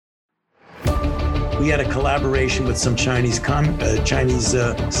We had a collaboration with some Chinese scientists.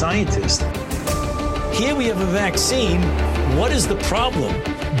 Here we have a vaccine. What is the problem?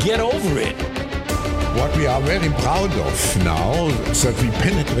 Get over it. What we are very proud of now is that we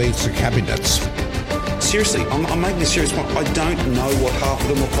penetrate the cabinets. Seriously, I'm making a serious point. I don't know what half of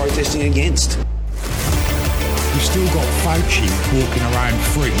them are protesting against. We still got Fauci walking around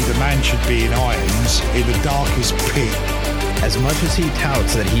free. The man should be in irons in the darkest pit. As much as he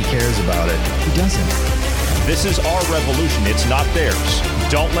touts that he cares about it, he doesn't. This is our revolution. It's not theirs.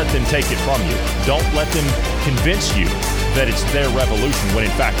 Don't let them take it from you. Don't let them convince you that it's their revolution when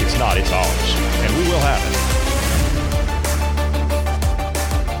in fact it's not. It's ours. And we will have it.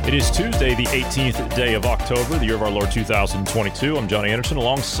 It is Tuesday, the 18th day of October, the year of our Lord 2022. I'm Johnny Anderson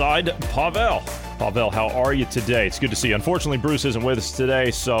alongside Pavel. Pavel, how are you today? It's good to see you. Unfortunately, Bruce isn't with us today,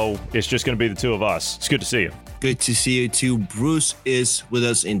 so it's just going to be the two of us. It's good to see you. Good to see you too. Bruce is with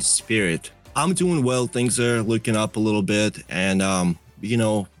us in spirit. I'm doing well. Things are looking up a little bit and,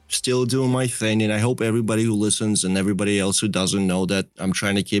 still doing my thing. And I hope everybody who listens and everybody else who doesn't know that I'm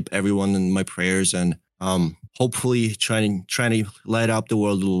trying to keep everyone in my prayers and hopefully trying to light up the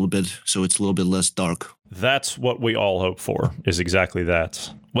world a little bit so it's a little bit less dark. That's what we all hope for, is exactly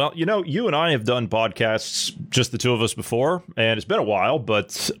that. Well, you and I have done podcasts, just the two of us before, and it's been a while,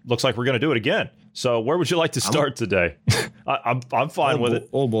 but looks like we're going to do it again. So where would you like to start today? I'm fine with it.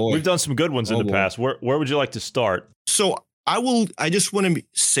 Oh boy. We've done some good ones in the past. Where would you like to start? So I just want to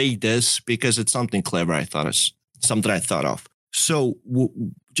say this because it's something clever I thought of. So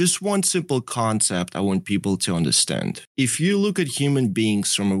just one simple concept I want people to understand. If you look at human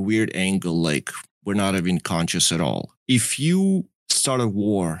beings from a weird angle, like we're not even conscious at all. If you start a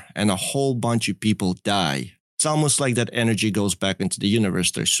war and a whole bunch of people die, it's almost like that energy goes back into the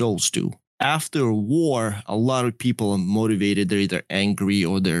universe, their souls do. After a war, a lot of people are motivated. They're either angry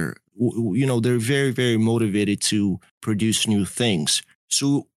or they're very, very motivated to produce new things.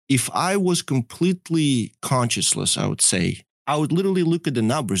 So if I was completely conscienceless, I would say, I would literally look at the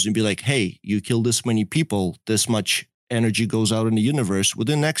numbers and be like, hey, you kill this many people, this much energy goes out in the universe.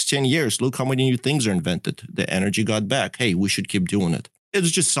 Within the next 10 years, look how many new things are invented. The energy got back. Hey, we should keep doing it. It's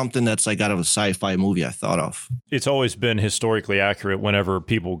just something that's like out of a sci-fi movie I thought of. It's always been historically accurate whenever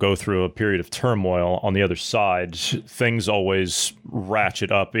people go through a period of turmoil on the other side, things always ratchet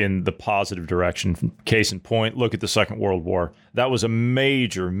up in the positive direction. Case in point, look at the Second World War. That was a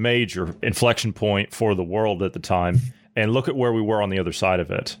major, major inflection point for the world at the time. And look at where we were on the other side of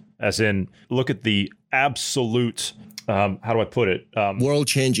it. As in, look at the absolute, how do I put it? World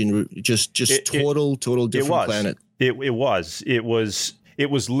changing, just total different planet. It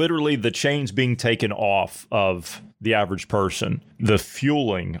was literally the chains being taken off of the average person, the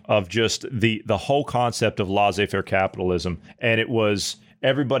fueling of just the whole concept of laissez-faire capitalism. And it was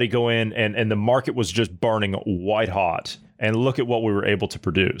everybody go in and the market was just burning white hot. And look at what we were able to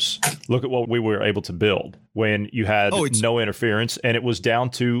produce. Look at what we were able to build when you had no interference. And it was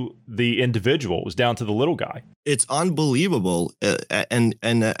down to the individual. It was down to the little guy. It's unbelievable. And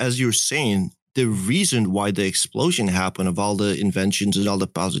as you're saying, the reason why the explosion happened of all the inventions and all the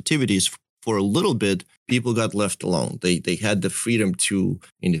positivities, for a little bit, people got left alone. They had the freedom to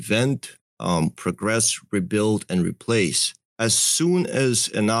invent, progress, rebuild, and replace. As soon as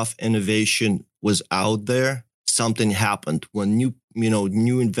enough innovation was out there, something happened when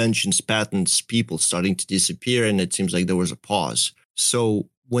new inventions, patents, people starting to disappear, and it seems like there was a pause. So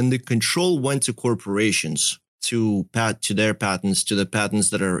when the control went to corporations, to their patents, to the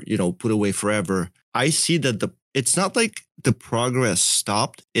patents that are, put away forever, I see that it's not like the progress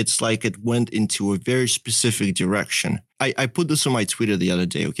stopped. It's like it went into a very specific direction. I put this on my Twitter the other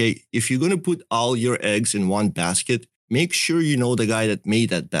day, okay? If you're going to put all your eggs in one basket, make sure you know the guy that made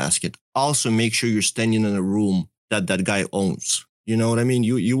that basket. Also, make sure you're standing in a room that guy owns. You know what I mean?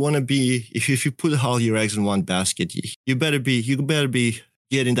 You want to be, if you put all your eggs in one basket, you better be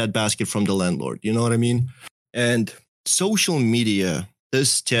getting that basket from the landlord. You know what I mean? And social media,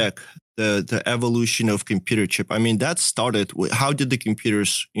 this tech, the evolution of computer chip, I mean, that started with, how did the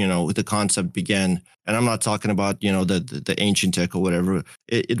computers, the concept began? And I'm not talking about, the ancient tech or whatever.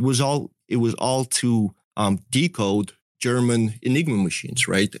 It was all to decode German Enigma machines,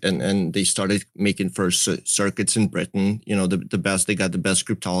 right? And they started making first circuits in Britain, they got the best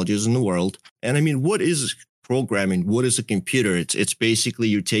cryptologists in the world. And I mean, what is programming? What is a computer? It's basically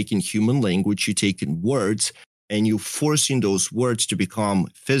you're taking human language, you're taking words, and you're forcing those words to become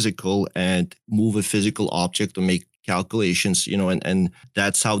physical and move a physical object or make calculations, and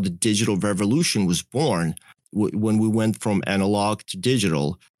that's how the digital revolution was born. when we went from analog to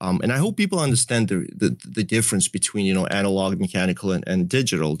digital. And I hope people understand the difference between, analog, mechanical, and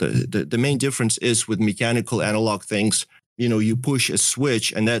digital. The main difference is with mechanical analog things, you push a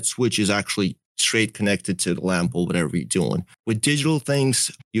switch and that switch is actually straight connected to the lamp or whatever you're doing. With digital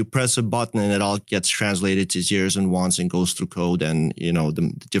things, you press a button and it all gets translated to zeros and ones and goes through code and,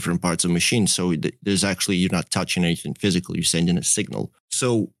 the different parts of the machine. So there's actually, you're not touching anything physical, you're sending a signal.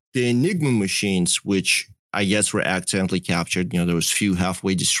 So the Enigma machines, which I guess were accidentally captured, there was few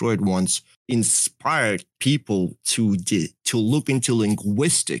halfway destroyed ones, inspired people to look into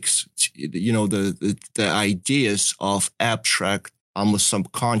linguistics, the ideas of abstract, almost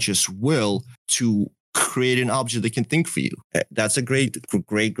subconscious will to create an object that can think for you. That's a great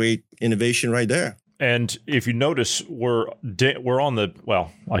innovation right there. And if you notice, we're on the,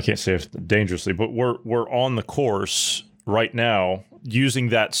 well, I can't say it's dangerously, but we're on the course right now using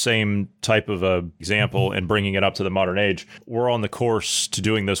that same type of example and bringing it up to the modern age. We're on the course to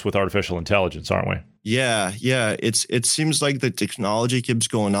doing this with artificial intelligence, aren't we? Yeah. It seems like the technology keeps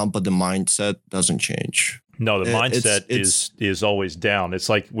going up, but the mindset doesn't change. No, the mindset is always down. It's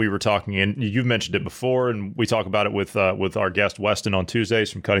like we were talking, and you've mentioned it before, and we talk about it with our guest Weston on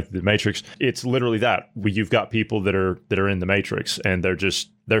Tuesdays from Cutting Through the Matrix. It's literally that. You've got people that are in the Matrix, and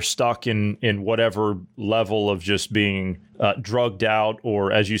they're stuck in whatever level of just being drugged out,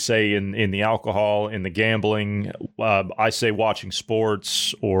 or as you say, in the alcohol, in the gambling, I say watching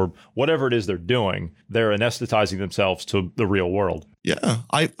sports, or whatever it is they're doing. They're anesthetizing themselves to the real world. Yeah.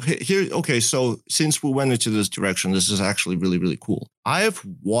 So since we went into this direction, this is actually really, really cool. I have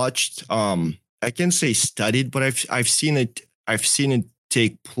watched, I can say studied, but I've seen it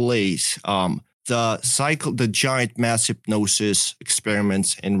take place. The giant mass hypnosis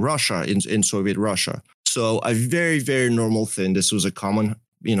experiments in Russia, in Soviet Russia. So a very, very normal thing. This was a common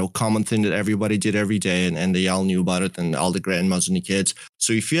thing that everybody did every day, and they all knew about it, and all the grandmas and the kids.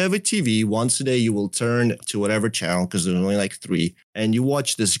 So if you have a TV, once a day you will turn to whatever channel, because there's only like 3, and you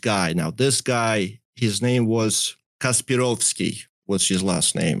watch this guy. Now, this guy, his name was Kasperovsky, was his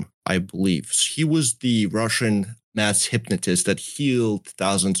last name, I believe. He was the Russian mass hypnotist that healed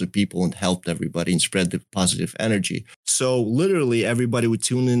thousands of people and helped everybody and spread the positive energy. So literally everybody would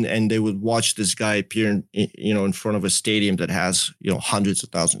tune in and they would watch this guy appear in front of a stadium that has, hundreds of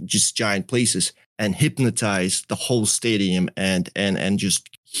thousands, just giant places, and hypnotize the whole stadium and just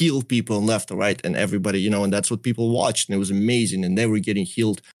heal people left and right, and everybody, and that's what people watched, and it was amazing, and they were getting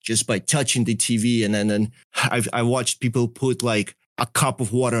healed just by touching the TV. And then I watched people put like a cup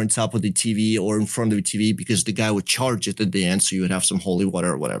of water on top of the TV or in front of the TV because the guy would charge it at the end, so you would have some holy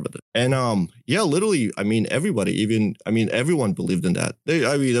water or whatever. And literally, everyone believed in that.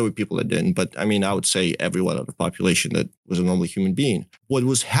 There were people that didn't, but I would say everyone of the population that was a normal human being. What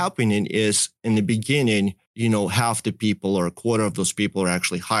was happening is, in the beginning, half the people or a quarter of those people are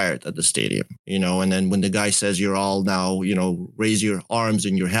actually hired at the stadium, and then when the guy says you're all now, raise your arms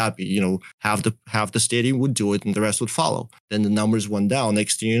and you're happy, half the stadium would do it and the rest would follow. Then the numbers went down.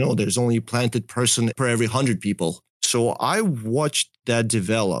 Next thing you know, there's only a planted person per every 100 people. So I watched that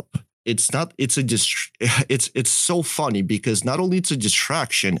develop. It's so funny because not only it's a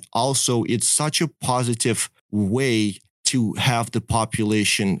distraction, also it's such a positive way to have the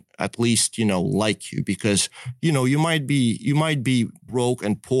population at least, like you, because, you might be broke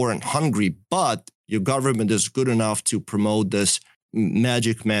and poor and hungry, but your government is good enough to promote this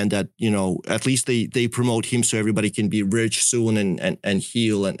magic man that, at least they promote him so everybody can be rich soon and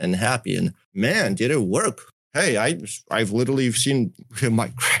heal and happy. And man, did it work? Hey, I've literally seen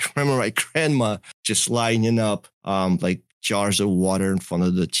my grandma just lining up like jars of water in front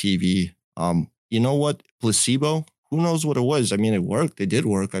of the TV. You know what? Placebo? Who knows what it was? It worked. It did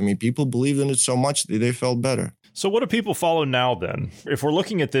work. People believed in it so much that they felt better. So what do people follow now then? If we're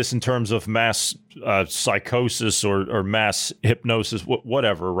looking at this in terms of mass psychosis or mass hypnosis,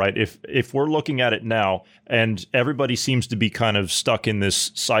 whatever, right? If we're looking at it now and everybody seems to be kind of stuck in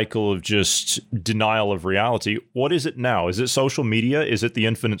this cycle of just denial of reality, what is it now? Is it social media? Is it the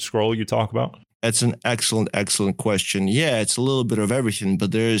infinite scroll you talk about? That's an excellent, excellent question. Yeah, it's a little bit of everything,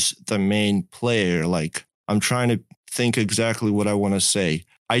 but there's the main player. Like, I'm trying to think exactly what I want to say.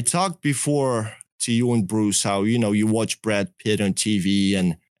 I talked before to you and Bruce how, you watch Brad Pitt on TV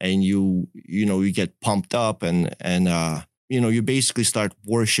and you get pumped up and you basically start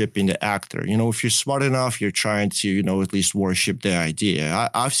worshiping the actor. If you're smart enough, you're trying to, at least worship the idea.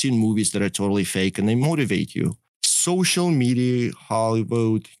 I've seen movies that are totally fake and they motivate you. Social media,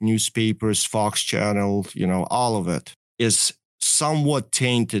 Hollywood, newspapers, Fox Channel, all of it is somewhat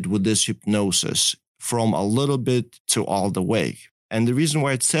tainted with this hypnosis from a little bit to all the way. And the reason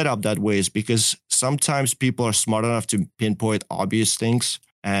why it's set up that way is because sometimes people are smart enough to pinpoint obvious things.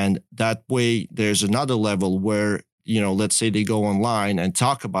 And that way there's another level where, let's say they go online and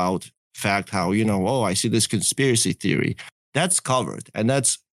talk about fact how, oh, I see this conspiracy theory. That's covered. And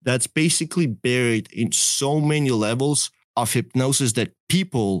that's basically buried in so many levels of hypnosis that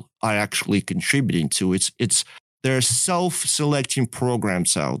people are actually contributing to. There are self-selecting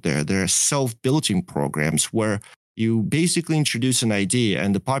programs out there. There are self-building programs where you basically introduce an idea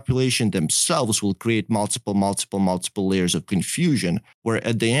and the population themselves will create multiple layers of confusion, where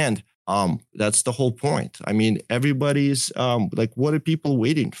at the end, that's the whole point. I mean, everybody's like, what are people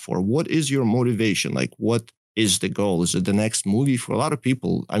waiting for? What is your motivation? Like, what is the goal? Is it the next movie? For a lot of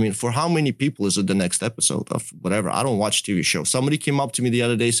people, I mean, for how many people is it the next episode of whatever? I don't watch TV shows. Somebody came up to me the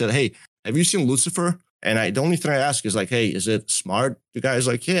other day, said, hey, have you seen Lucifer? And the only thing I ask is like, hey, is it smart? The guy's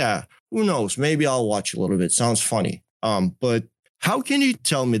like, yeah, who knows? Maybe I'll watch a little bit. Sounds funny. But how can you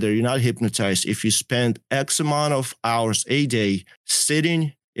tell me that you're not hypnotized if you spend X amount of hours a day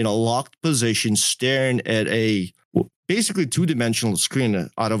sitting in a locked position, staring at a basically two-dimensional screen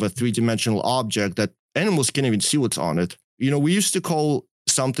out of a three-dimensional object that animals can't even see what's on it? We used to call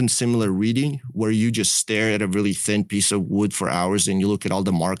something similar reading, where you just stare at a really thin piece of wood for hours and you look at all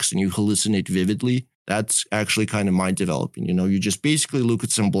the marks and you hallucinate vividly. That's actually kind of mind developing. You just basically look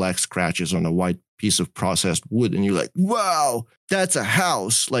at some black scratches on a white piece of processed wood and you're like, wow, that's a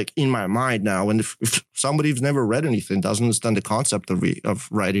house, like in my mind now. And if somebody who's never read anything, doesn't understand the concept of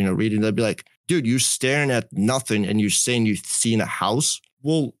writing or reading, they'd be like, dude, you're staring at nothing and you're saying you've seen a house.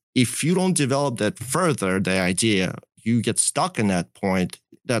 Well, if you don't develop that further, the idea, you get stuck in that point.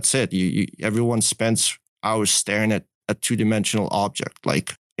 That's it. Everyone spends hours staring at a two-dimensional object,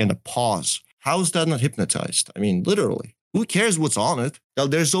 like in a pause. How is that not hypnotized? I mean, literally. Who cares what's on it?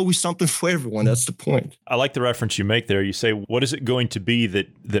 There's always something for everyone. That's the point. I like the reference you make there. You say, what is it going to be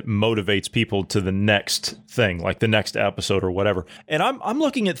that motivates people to the next thing, like the next episode or whatever? And I'm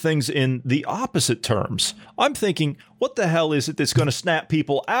looking at things in the opposite terms. I'm thinking, what the hell is it that's going to snap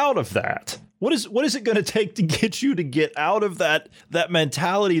people out of that? What is it going to take to get you to get out of that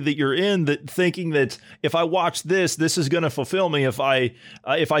mentality that you're in, that thinking that if I watch this is going to fulfill me. If I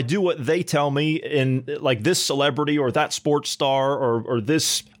do what they tell me, in like this celebrity or that sports star or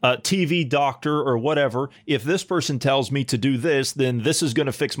this TV doctor or whatever, if this person tells me to do this, then this is going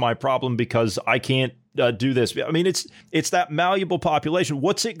to fix my problem because I can't do this. I mean, it's that malleable population.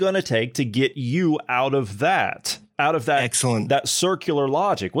 What's it going to take to get you out of that? Excellent. That circular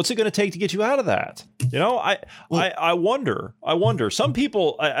logic. What's it going to take to get you out of that? I wonder. Some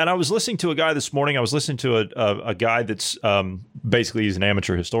people, and I was listening to a guy this morning. I was listening to a guy that's basically he's an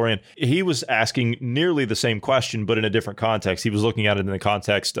amateur historian. He was asking nearly the same question, but in a different context. He was looking at it in the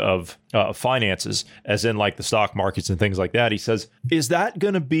context of finances, as in like the stock markets and things like that. He says, is that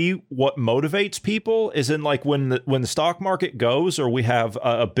going to be what motivates people? Is in like when the stock market goes, or we have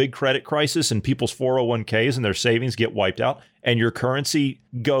a big credit crisis and people's 401ks and their savings get wiped out, and your currency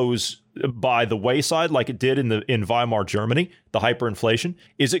goes by the wayside like it did in Weimar Germany, the hyperinflation?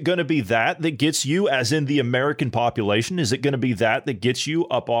 Is it going to be that gets you, as in the American population? Is it going to be that gets you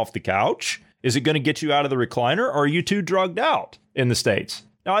up off the couch? Is it going to get you out of the recliner? Or are you too drugged out in the States?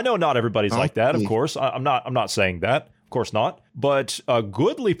 Now, I know not everybody's like that, of course. I'm not saying that. Of course not. But a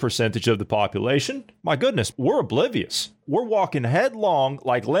goodly percentage of the population, my goodness, we're oblivious. We're walking headlong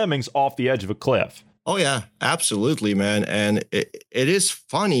like lemmings off the edge of a cliff. Oh, yeah, absolutely, man. And it is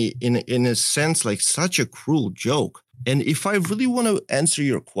funny in a sense, like such a cruel joke. And if I really want to answer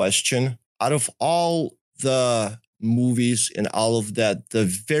your question, out of all the movies and all of that, the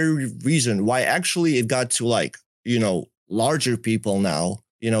very reason why actually it got to like, larger people now,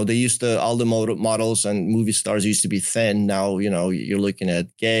 they used to, all the models and movie stars used to be thin. Now, you're looking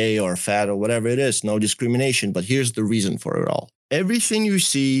at gay or fat or whatever it is, no discrimination. But here's the reason for it all. Everything you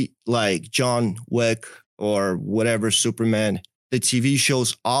see, like John Wick or whatever, Superman, the TV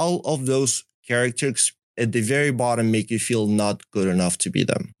shows, all of those characters at the very bottom make you feel not good enough to be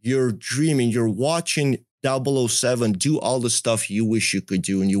them. You're dreaming, you're watching 007 do all the stuff you wish you could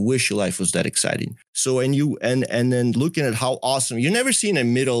do, and you wish your life was that exciting. So, and then looking at how awesome, you've never seen a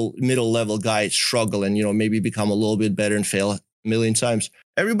middle level guy struggle and, maybe become a little bit better and fail a million times.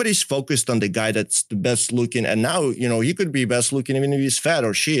 Everybody's focused on the guy that's the best looking. And now, he could be best looking even if he's fat,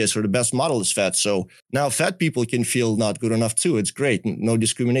 or she is, or the best model is fat. So now fat people can feel not good enough too. It's great. No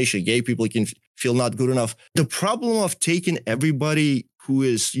discrimination. Gay people can feel not good enough. The problem of taking everybody who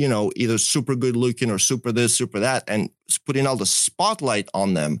is, either super good looking or super this, super that, and putting all the spotlight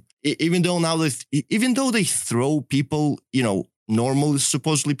on them, even though they throw people, normal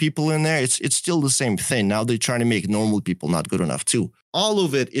supposedly people in there, it's still the same thing. Now they're trying to make normal people not good enough too. All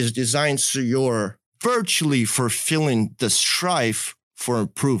of it is designed so you're virtually fulfilling the strive for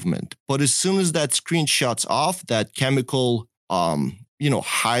improvement. But as soon as that screen shuts off, that chemical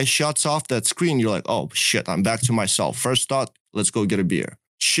high shuts off that screen, you're like, oh shit, I'm back to myself. First thought, let's go get a beer.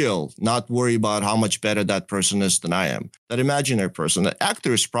 Chill, not worry about how much better that person is than I am. That imaginary person, the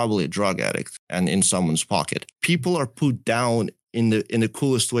actor is probably a drug addict and in someone's pocket. People are put down in the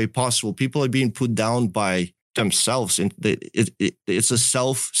coolest way possible. People are being put down by themselves. It's a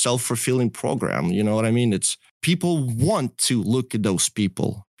self-fulfilling program. You know what I mean? It's people want to look at those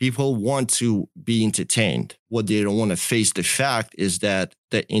people. People want to be entertained. What they don't want to face the fact is that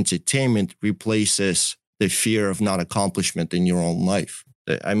the entertainment replaces the fear of non-accomplishment in your own life.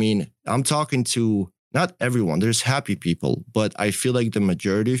 I mean, I'm talking to not everyone. There's happy people, but I feel like the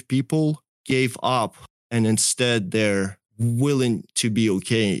majority of people gave up and instead they're willing to be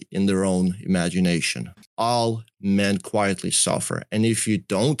okay in their own imagination. All men quietly suffer. And if you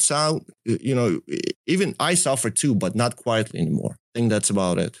don't sound, even I suffer too, but not quietly anymore. I think that's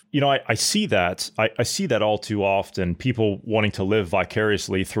about it. I see that. I see that all too often. People wanting to live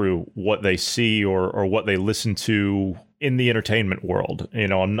vicariously through what they see or what they listen to in the entertainment world.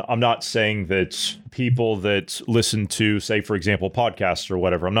 I'm not saying that people that listen to, say, for example, podcasts or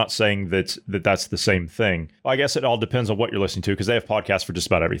whatever, I'm not saying that's the same thing. I guess it all depends on what you're listening to because they have podcasts for just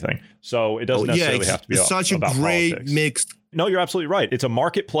about everything. So it doesn't necessarily have to be such a great politics. Mixed. No, you're absolutely right. It's a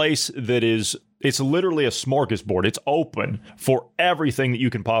marketplace that it's literally a smorgasbord. It's open for everything that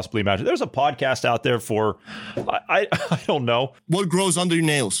you can possibly imagine. There's a podcast out there for, I don't know. What grows under your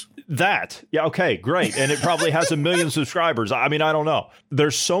nails? That. Yeah, okay, great. And it probably has 1 million subscribers. I mean, I don't know.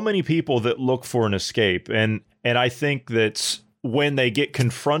 There's so many people that look for an escape. And I think that when they get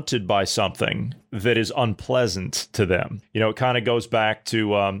confronted by something that is unpleasant to them, it kind of goes back to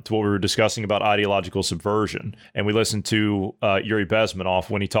what we were discussing about ideological subversion. And we listened to Yuri Bezmenov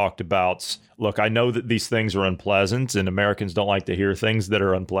when he talked about, look, I know that these things are unpleasant and Americans don't like to hear things that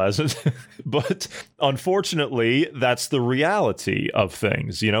are unpleasant. But unfortunately, that's the reality of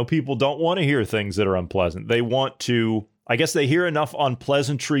things. People don't want to hear things that are unpleasant. They want to, I guess they hear enough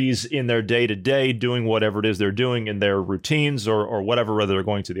unpleasantries in their day-to-day doing whatever it is they're doing in their routines or whatever, whether they're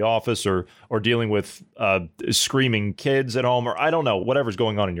going to the office or dealing with screaming kids at home or I don't know, whatever's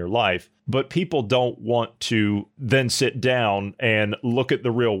going on in your life. But people don't want to then sit down and look at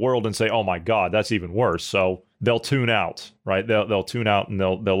the real world and say, oh my God, that's even worse. So they'll tune out, right? They'll tune out and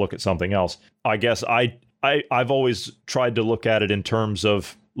they'll look at something else. I guess I've always tried to look at it in terms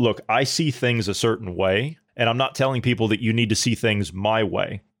of, look, I see things a certain way. And I'm not telling people that you need to see things my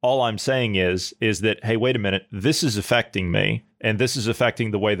way. All I'm saying is that, hey, wait a minute, this is affecting me, and this is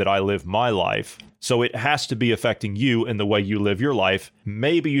affecting the way that I live my life. So it has to be affecting you and the way you live your life.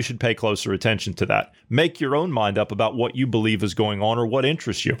 Maybe you should pay closer attention to that. Make your own mind up about what you believe is going on or what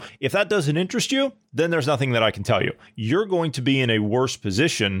interests you. If that doesn't interest you, then there's nothing that I can tell you. You're going to be in a worse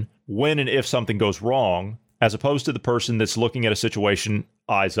position when and if something goes wrong, as opposed to the person that's looking at a situation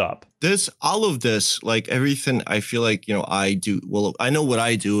eyes up. All of this, like everything, I feel like, I do. Well, I know what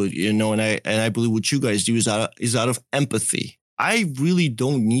I do, and I believe what you guys do is out of empathy. I really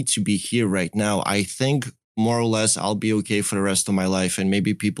don't need to be here right now. I think more or less I'll be okay for the rest of my life, and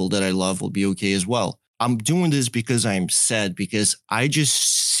maybe people that I love will be okay as well. I'm doing this because I'm sad, because I just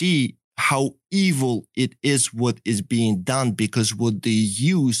see how evil it is what is being done, because what they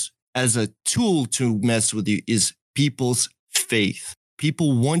use as a tool to mess with you is people's faith.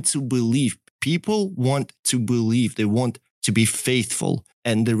 People want to believe. People want to believe. They want to be faithful.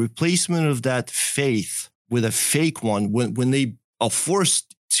 And the replacement of that faith with a fake one, when they are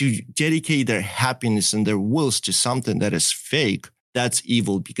forced to dedicate their happiness and their wills to something that is fake, that's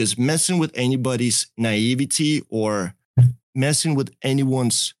evil. Because messing with anybody's naivety or messing with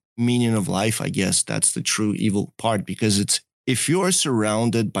anyone's meaning of life, I guess that's the true evil part. Because if you're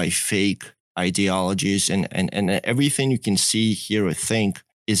surrounded by fake ideologies and everything you can see, hear, or think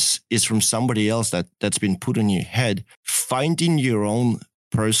is from somebody else that's been put in your head, finding your own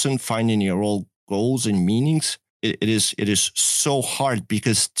person, finding your own goals and meanings, it is so hard,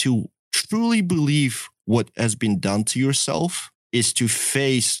 because to truly believe what has been done to yourself is to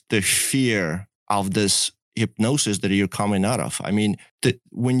face the fear of this hypnosis that you're coming out of. I mean,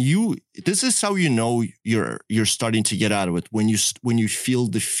 this is how you know you're starting to get out of it, when you feel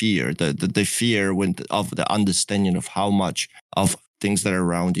the fear, the fear of the understanding of how much of things that are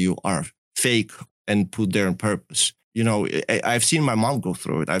around you are fake and put there on purpose. I've seen my mom go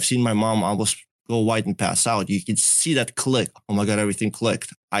through it. I've seen my mom almost go white and pass out. You can see that click. Oh my God, everything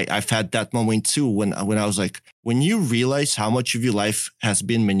clicked. I've had that moment too when I was like, when you realize how much of your life has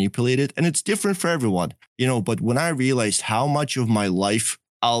been manipulated, and it's different for everyone, but when I realized how much of my life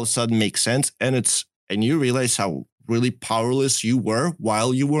all of a sudden makes sense, and you realize how really powerless you were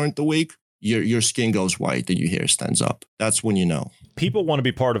while you weren't awake, your skin goes white and your hair stands up. That's when you know. People want to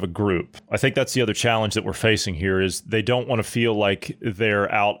be part of a group. I think that's the other challenge that we're facing here is they don't want to feel like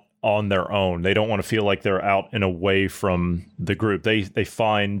they're out on their own. They don't want to feel like they're out and away from the group. They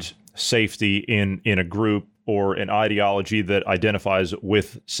find safety in a group or an ideology that identifies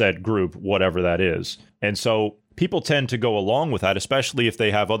with said group, whatever that is. And so people tend to go along with that, especially if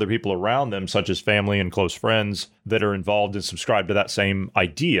they have other people around them, such as family and close friends that are involved and subscribe to that same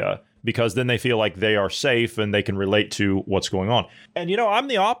idea, because then they feel like they are safe and they can relate to what's going on. And, I'm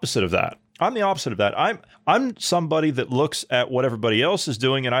the opposite of that. I'm somebody that looks at what everybody else is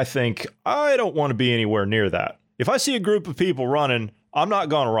doing and I think, I don't want to be anywhere near that. If I see a group of people running, I'm not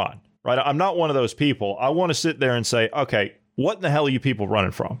going to run, right? I'm not one of those people. I want to sit there and say, okay, what in the hell are you people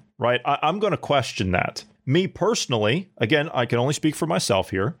running from, right? I'm going to question that. Me personally, again, I can only speak for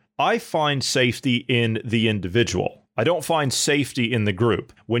myself here. I find safety in the individual. I don't find safety in the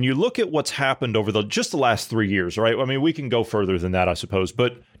group. When you look at what's happened over just the last 3 years, right? I mean, we can go further than that, I suppose,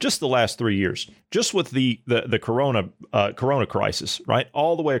 but just the last 3 years, just with the corona crisis, right?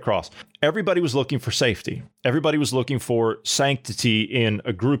 All the way across. Everybody was looking for safety. Everybody was looking for sanctity in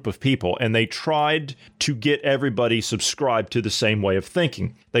a group of people, and they tried to get everybody subscribed to the same way of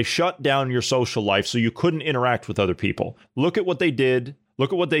thinking. They shut down your social life so you couldn't interact with other people. Look at what they did.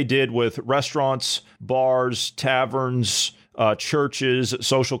 Look at what they did with restaurants, bars, taverns, churches,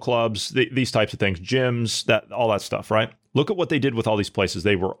 social clubs, these types of things, gyms, all that stuff, right? Look at what they did with all these places.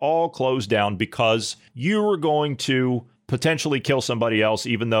 They were all closed down because you were going to potentially kill somebody else,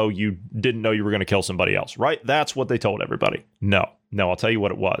 even though you didn't know you were going to kill somebody else, right? That's what they told everybody. No, I'll tell you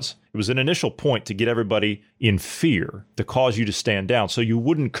what it was. It was an initial point to get everybody in fear, to cause you to stand down so you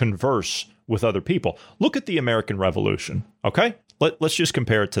wouldn't converse with other people. Look at the American Revolution, okay? Let's just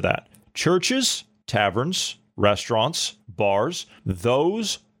compare it to that. Churches, taverns, restaurants, bars,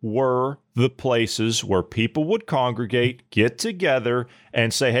 those were the places where people would congregate, get together,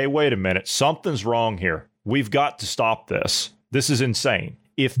 and say, hey, wait a minute, something's wrong here. We've got to stop this. This is insane.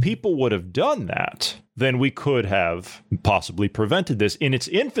 If people would have done that, then we could have possibly prevented this in its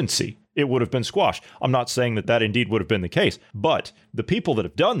infancy. It would have been squashed. I'm not saying that indeed would have been the case, but the people that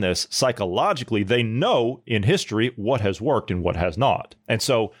have done this, psychologically, they know in history what has worked and what has not. And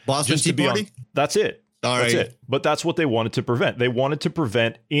so, Boston Tea Party? That's it. That's it. But that's what they wanted to prevent. They wanted to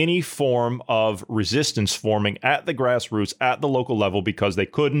prevent any form of resistance forming at the grassroots, at the local level, because they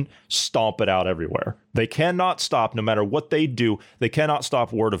couldn't stomp it out everywhere. They cannot stop, no matter what they do, they cannot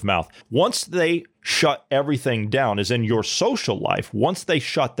stop word of mouth. Once they shut everything down, as in your social life, once they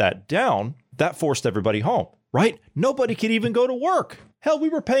shut that down, that forced everybody home, right? Nobody could even go to work. Hell, we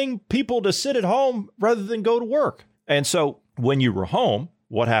were paying people to sit at home rather than go to work. And so when you were home,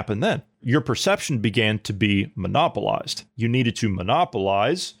 what happened then? Your perception began to be monopolized. You needed to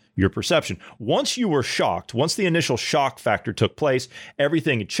monopolize your perception. Once you were shocked, once the initial shock factor took place,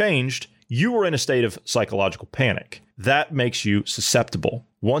 everything had changed. You were in a state of psychological panic. That makes you susceptible.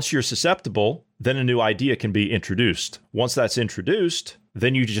 Once you're susceptible, then a new idea can be introduced. Once that's introduced,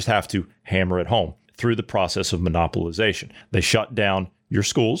 then you just have to hammer it home through the process of monopolization. They shut down your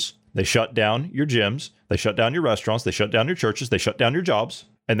schools. They shut down your gyms. They shut down your restaurants. They shut down your churches. They shut down your jobs.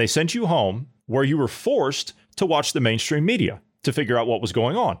 And they sent you home where you were forced to watch the mainstream media to figure out what was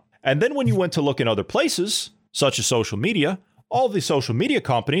going on. And then when you went to look in other places, such as social media, all the social media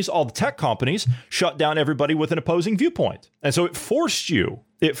companies, all the tech companies shut down everybody with an opposing viewpoint. And so it forced you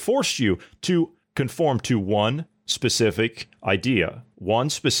to conform to one specific idea, one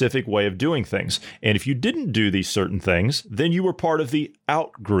specific way of doing things. And if you didn't do these certain things, then you were part of the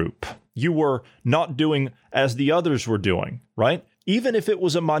out group. You were not doing as the others were doing, right? Even if it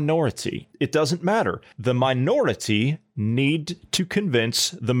was a minority, it doesn't matter. The minority need to convince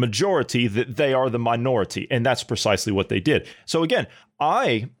the majority that they are the minority. And that's precisely what they did. So again,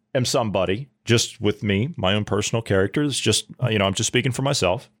 I am somebody, just with me, my own personal character, it's just, I'm just speaking for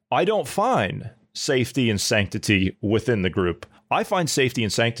myself. I don't find safety and sanctity within the group. I find safety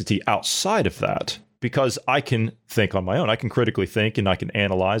and sanctity outside of that. Because I can think on my own. I can critically think and I can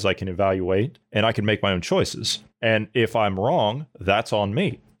analyze, I can evaluate, and I can make my own choices. And if I'm wrong, that's on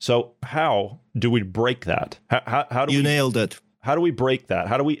me. So how do we break that? How do you nailed it. How do we break that?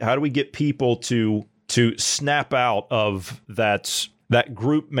 How do we get people to snap out of that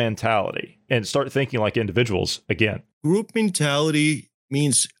group mentality and start thinking like individuals again? Group mentality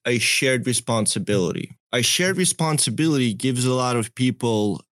means a shared responsibility. A shared responsibility gives a lot of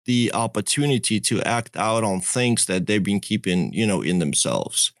people the opportunity to act out on things that they've been keeping, in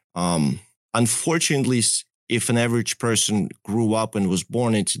themselves. Unfortunately, if an average person grew up and was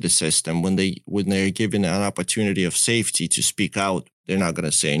born into the system, when they're given an opportunity of safety to speak out, they're not going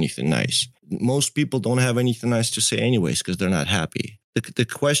to say anything nice. Most people don't have anything nice to say anyways because they're not happy. The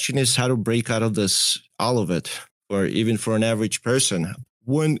question is how to break out of all of it, or even for an average person.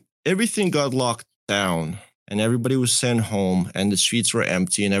 When everything got locked down and everybody was sent home and the streets were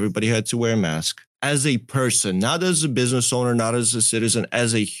empty and everybody had to wear a mask, as a person, not as a business owner, not as a citizen,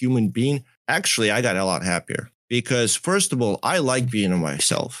 as a human being, actually, I got a lot happier because, first of all, I like being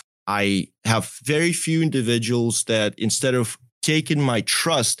myself. I have very few individuals that, instead of taking my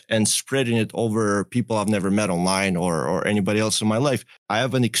trust and spreading it over people I've never met online or anybody else in my life, I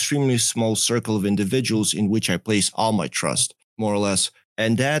have an extremely small circle of individuals in which I place all my trust, more or less.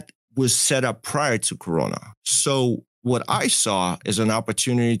 And that was set up prior to Corona. So what I saw is an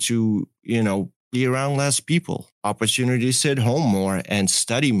opportunity to, be around less people, opportunity to sit home more and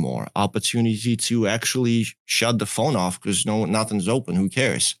study more, opportunity to actually shut the phone off because nothing's open. Who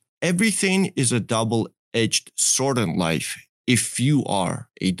cares? Everything is a double-edged sword in life if you are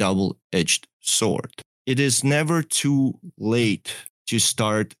a double-edged sword. It is never too late to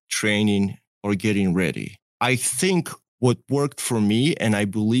start training or getting ready. I think what worked for me, and I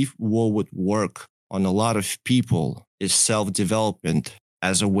believe what would work on a lot of people, is self-development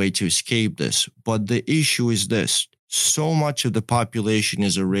as a way to escape this. But the issue is this. So much of the population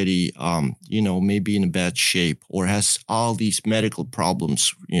is already, maybe in bad shape or has all these medical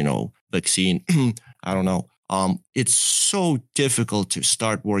problems, vaccine, I don't know. It's so difficult to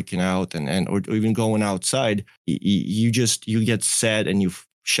start working out or even going outside. You get sad and you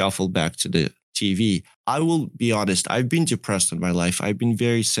shuffle back to the TV. I will be honest. I've been depressed in my life. I've been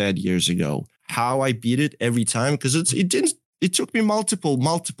very sad years ago. How I beat it every time, because it took me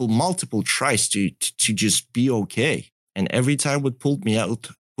multiple tries to just be okay. And every time what pulled me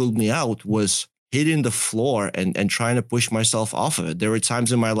out was hitting the floor and trying to push myself off of it. There were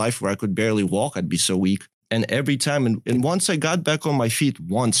times in my life where I could barely walk. I'd be so weak. And every time, and once I got back on my feet,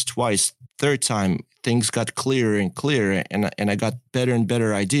 once, twice, third time, things got clearer and clearer. And I got better and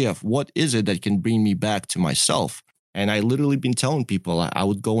better idea of what is it that can bring me back to myself. And I literally been telling people I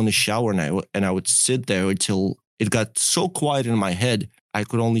would go in the shower and I would sit there until it got so quiet in my head, I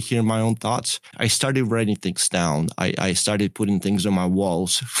could only hear my own thoughts. I started writing things down. I started putting things on my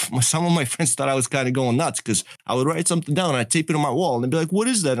walls. Some of my friends thought I was kind of going nuts because I would write something down and I'd tape it on my wall and they'd be like, what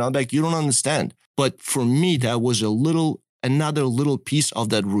is that? And I'm like, you don't understand. But for me, that was another little piece of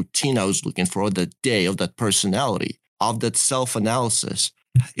that routine I was looking for, that day, of that personality, of that self-analysis.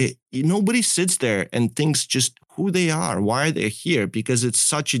 Nobody sits there and thinks just who they are, why they're here, because it's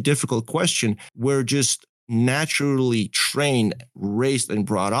such a difficult question. We're just naturally trained, raised, and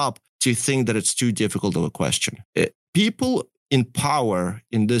brought up to think that it's too difficult of a question. People in power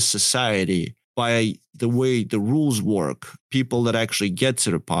in this society, by the way the rules work, people that actually get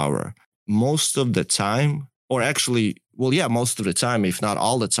to the power, most of the time, most of the time, if not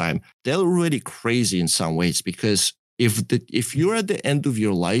all the time, they're already crazy in some ways, because if you're at the end of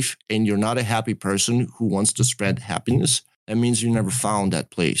your life and you're not a happy person who wants to spread happiness, that means you never found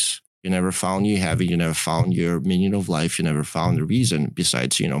that place. You never found you happy. You never found your meaning of life. You never found the reason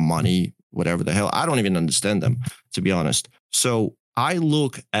besides, money, whatever the hell. I don't even understand them, to be honest. So I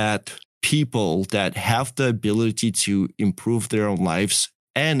look at people that have the ability to improve their own lives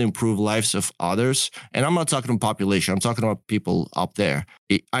and improve lives of others. And I'm not talking about population. I'm talking about people up there.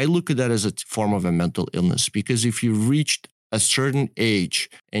 I look at that as a form of a mental illness, because if you reached a certain age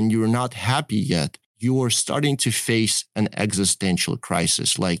and you're not happy yet, you are starting to face an existential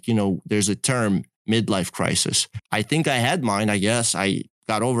crisis. Like, there's a term, midlife crisis. I think I had mine, I guess. I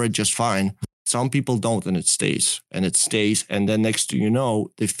got over it just fine. Some people don't, and it stays. And then next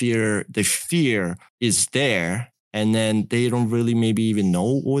to the fear is there. And then they don't really maybe even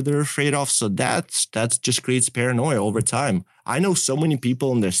know what they're afraid of. So that's just creates paranoia over time. I know so many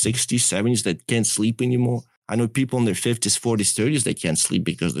people in their 60s, 70s that can't sleep anymore. I know people in their 50s, 40s, 30s that can't sleep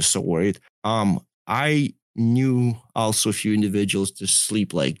because they're so worried. I knew also a few individuals that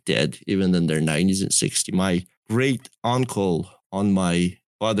sleep like dead, even in their 90s and 60s. My great uncle on my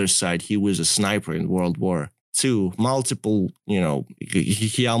father's side, he was a sniper in World War II. Multiple,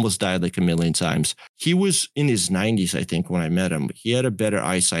 he almost died like a million times. He was in his 90s, I think, when I met him. He had a better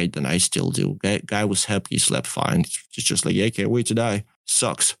eyesight than I still do. Guy was happy, he slept fine. It's just like, I can't wait to die.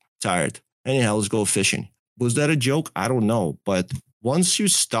 Sucks. Tired. Anyhow, let's go fishing. Was that a joke? I don't know. But once you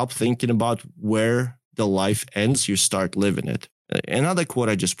stop thinking about where the life ends, you start living it. Another quote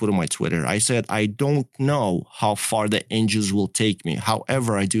I just put on my Twitter. I said, I don't know how far the angels will take me.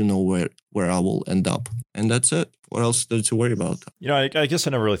 However, I do know where I will end up. And that's it. What else is there to worry about? I guess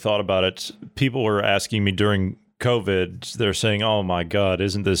I never really thought about it. People were asking me during COVID, they're saying, oh my God,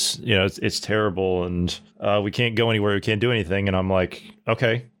 isn't this, it's terrible and we can't go anywhere, we can't do anything. And I'm like,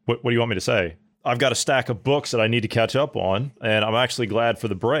 okay, what do you want me to say? I've got a stack of books that I need to catch up on, and I'm actually glad for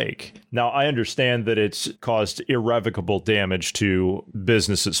the break. Now, I understand that it's caused irrevocable damage to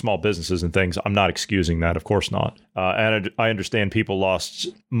small businesses and things. I'm not excusing that, of course not. And I understand people lost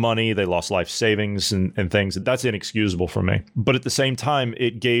money, they lost life savings and things. That's inexcusable for me. But at the same time,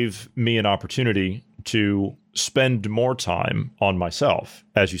 it gave me an opportunity to spend more time on myself,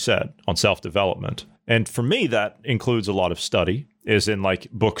 as you said, on self-development. And for me, that includes a lot of study, is in like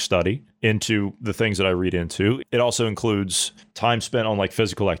book study into the things that I read into. It also includes time spent on like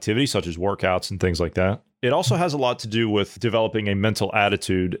physical activity, such as workouts and things like that. It also has a lot to do with developing a mental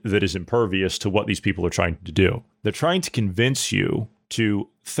attitude that is impervious to what these people are trying to do. They're trying to convince you to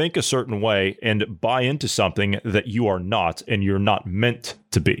think a certain way and buy into something that you are not and you're not meant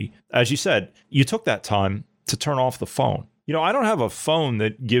to be. As you said, you took that time to turn off the phone. I don't have a phone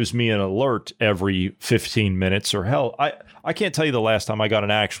that gives me an alert every 15 minutes or hell, I can't tell you the last time I got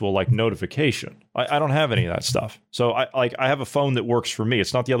an actual like notification. I don't have any of that stuff. So I have a phone that works for me.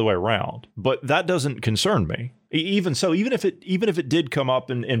 It's not the other way around, but that doesn't concern me. Even so, even if it did come up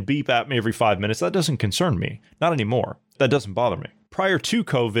and beep at me every 5 minutes, that doesn't concern me. Not anymore. That doesn't bother me. Prior to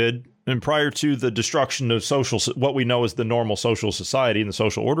COVID, and prior to the destruction of what we know as the normal social society and the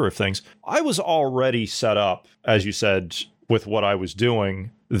social order of things, I was already set up, as you said, with what I was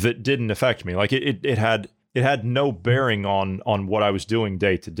doing that didn't affect me. Like it had no bearing on what I was doing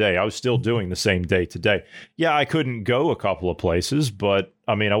day to day. I was still doing the same day to day. Yeah, I couldn't go a couple of places, but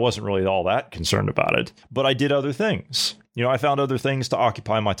I wasn't really all that concerned about it. But I did other things. I found other things to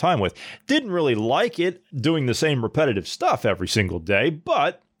occupy my time with. Didn't really like it doing the same repetitive stuff every single day,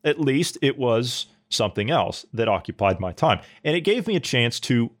 but at least it was something else that occupied my time. And it gave me a chance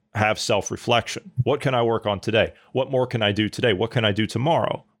to have self-reflection. What can I work on today? What more can I do today? What can I do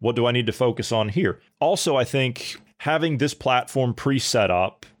tomorrow? What do I need to focus on here? Also, I think having this platform pre-set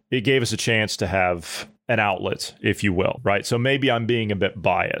up, it gave us a chance to have an outlet, if you will, right? So maybe I'm being a bit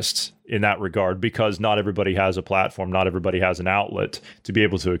biased in that regard because not everybody has a platform, not everybody has an outlet to be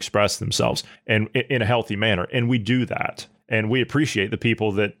able to express themselves and in a healthy manner. And we do that. And we appreciate the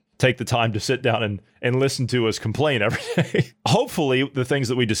people that take the time to sit down and listen to us complain every day. Hopefully, the things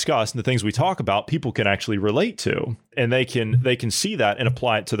that we discuss and the things we talk about, people can actually relate to, and they can see that and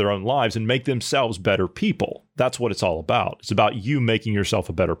apply it to their own lives and make themselves better people. That's what it's all about. It's about you making yourself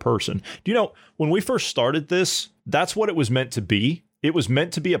a better person. Do you know, when we first started this, that's what it was meant to be. It was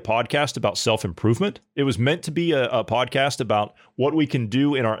meant to be a podcast about self-improvement. It was meant to be a podcast about what we can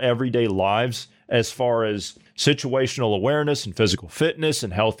do in our everyday lives as far as situational awareness and physical fitness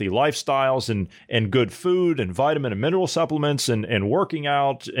and healthy lifestyles and good food and vitamin and mineral supplements and working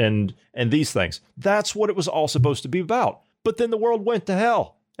out and these things. That's what it was all supposed to be about. But then the world went to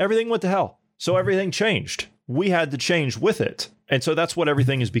hell. Everything went to hell. So everything changed. We had to change with it. And so that's what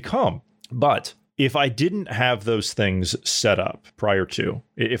everything has become. But if I didn't have those things set up prior to,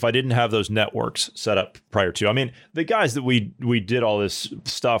 if I didn't have those networks set up prior to, the guys that we did all this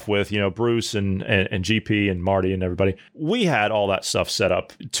stuff with, Bruce and GP and Marty and everybody, we had all that stuff set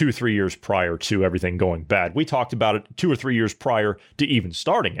up 2-3 years prior to everything going bad. We talked about it 2 or 3 years prior to even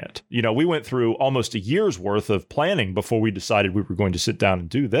starting it. We went through almost a year's worth of planning before we decided we were going to sit down and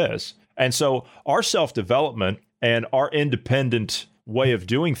do this. And so our self-development and our independent way of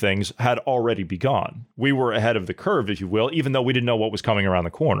doing things had already begun. We were ahead of the curve, if you will, even though we didn't know what was coming around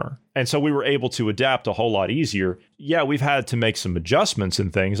the corner. And so we were able to adapt a whole lot easier. Yeah, we've had to make some adjustments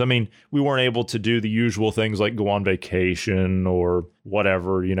and things. We weren't able to do the usual things like go on vacation or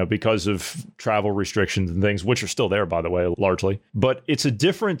whatever, because of travel restrictions and things, which are still there, by the way, largely. But it's a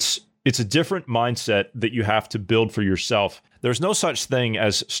different mindset that you have to build for yourself. There's no such thing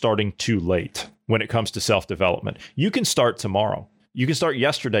as starting too late when it comes to self-development. You can start tomorrow. You can start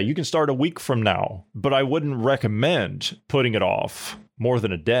yesterday. You can start a week from now. But I wouldn't recommend putting it off more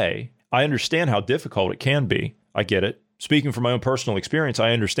than a day. I understand how difficult it can be. I get it. Speaking from my own personal experience,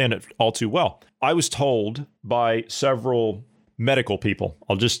 I understand it all too well. I was told by several medical people,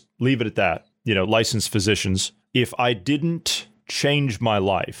 I'll just leave it at that, licensed physicians, if I didn't change my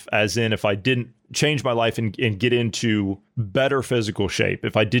life, as in if I didn't change my life and get into better physical shape,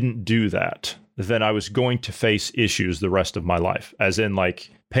 if I didn't do that, then I was going to face issues the rest of my life, as in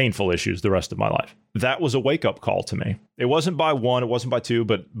like painful issues the rest of my life. That was a wake-up call to me. It wasn't by one, it wasn't by two,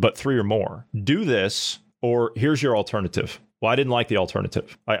 but 3 or more. Do this, or here's your alternative. Well, I didn't like the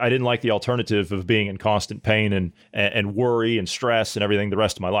alternative. I didn't like the alternative of being in constant pain and worry and stress and everything the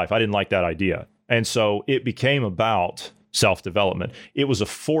rest of my life. I didn't like that idea. And so it became about self-development. It was a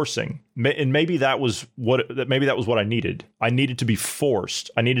forcing, and maybe that was what I needed. I needed to be forced.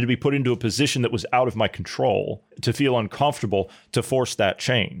 I needed to be put into a position that was out of my control, to feel uncomfortable, to force that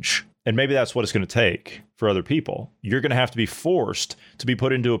change. And maybe that's what it's going to take for other people. You're going to have to be forced to be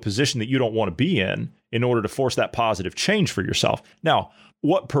put into a position that you don't want to be in order to force that positive change for yourself. Now,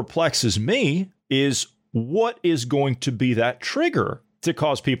 what perplexes me is what is going to be that trigger to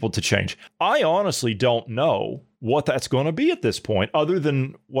cause people to change. I honestly don't know what that's going to be at this point, other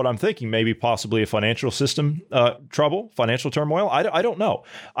than what I'm thinking, maybe possibly a financial system trouble, financial turmoil. I don't know.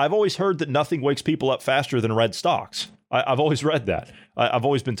 I've always heard that nothing wakes people up faster than red stocks. I've always read that. I've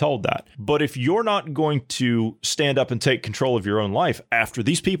always been told that. But if you're not going to stand up and take control of your own life after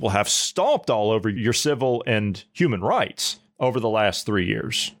these people have stomped all over your civil and human rights over the last 3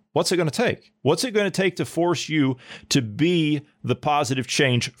 years, what's it going to take? What's it going to take to force you to be the positive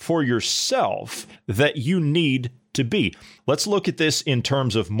change for yourself that you need to be? Let's look at this in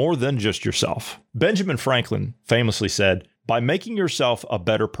terms of more than just yourself. Benjamin Franklin famously said, "By making yourself a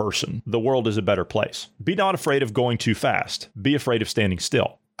better person, the world is a better place. Be not afraid of going too fast. Be afraid of standing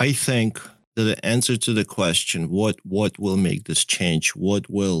still." I think that the answer to the question, what will make this change? What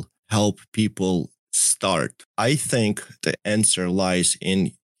will help people start? I think the answer lies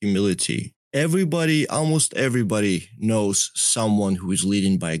in humility. Almost everybody knows someone who is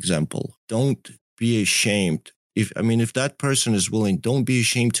leading by example. Don't be ashamed. If that person is willing, don't be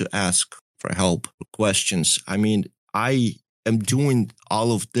ashamed to ask for help, for questions. I am doing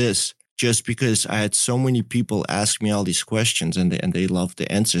all of this just because I had so many people ask me all these questions, and they loved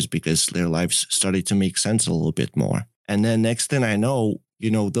the answers because their lives started to make sense a little bit more. And then next thing I know,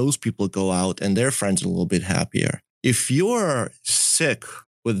 those people go out and their friends are a little bit happier. If you're sick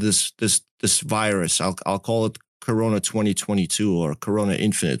with this virus, I'll call it Corona 2022 or Corona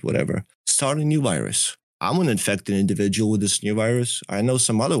Infinite, whatever, start a new virus. I'm an infected individual with this new virus. I know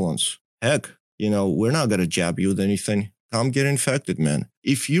some other ones. Heck, we're not going to jab you with anything. Come get infected, man.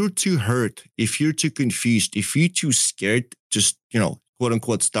 If you're too hurt, if you're too confused, if you're too scared, just, quote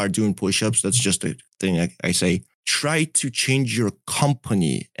unquote, start doing push-ups. That's just a thing I say. Try to change your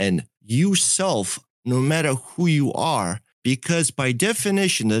company and yourself, no matter who you are, because by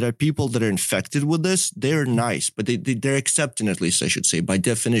definition, there are people that are infected with this. They're nice, but they're accepting, at least I should say, by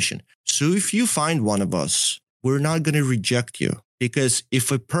definition. So if you find one of us, we're not going to reject you. Because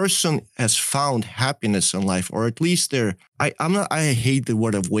if a person has found happiness in life, or at least I hate the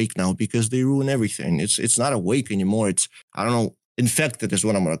word awake now because they ruin everything. It's not awake anymore. It's, infected is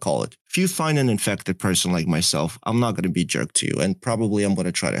what I'm going to call it. If you find an infected person like myself, I'm not going to be a jerk to you, and probably I'm going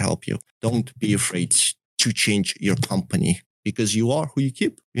to try to help you. Don't be afraid to change your company, because you are who you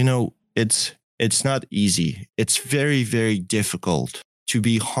keep. It's not easy. It's very, very difficult to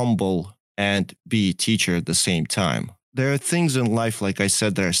be humble and be a teacher at the same time. There are things in life, like I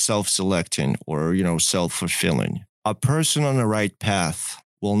said, that are self-selecting or, self-fulfilling. A person on the right path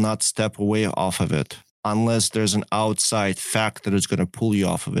will not step away off of it unless there's an outside factor that's going to pull you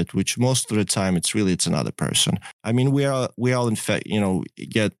off of it, which most of the time it's another person. We all in fact,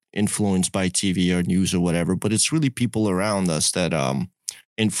 get influenced by TV or news or whatever, but it's really people around us that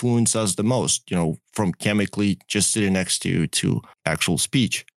influence us the most, from chemically just sitting next to you to actual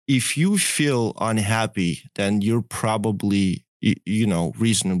speech. If you feel unhappy, then you're probably,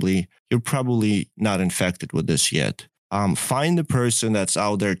 reasonably, you're probably not infected with this yet. Find the person that's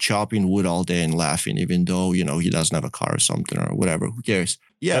out there chopping wood all day and laughing, even though, he doesn't have a car or something or whatever. Who cares?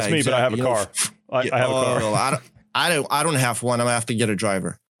 Yeah, that's me, exactly. But I have a car. I have a car. I don't have one. I'm gonna have to get a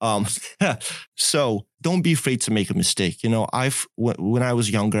driver. So don't be afraid to make a mistake. When I was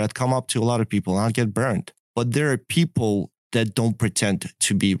younger, I'd come up to a lot of people and I'd get burned. But there are people that don't pretend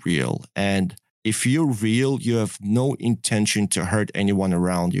to be real. And if you're real, you have no intention to hurt anyone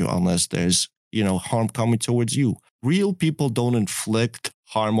around you unless there's, harm coming towards you. Real people don't inflict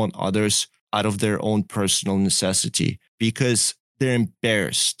harm on others out of their own personal necessity because they're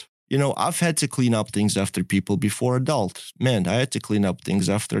embarrassed. I've had to clean up things after people before adults. Man, I had to clean up things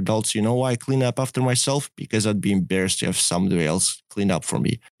after adults. You know why I clean up after myself? Because I'd be embarrassed to have somebody else clean up for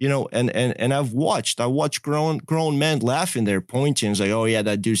me. And I've watched grown men laughing there, pointing, like, oh yeah,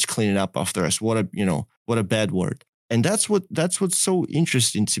 that dude's cleaning up after us. What a bad word. And that's what's so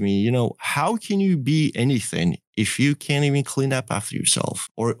interesting to me. How can you be anything if you can't even clean up after yourself?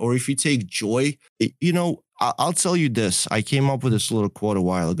 Or if you take joy, I'll tell you this. I came up with this little quote a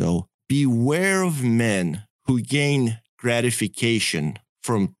while ago. Beware of men who gain gratification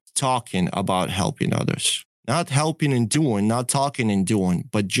from talking about helping others. not helping and doing, not talking and doing,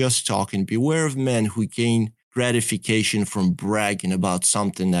 but just talking. Beware of men who gain gratification from bragging about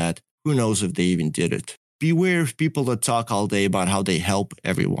something that who knows if they even did it. Beware of people that talk all day about how they help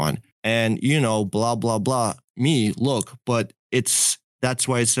everyone and, blah, blah, blah. But that's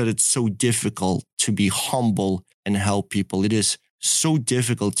why I said it's so difficult to be humble and help people. It is so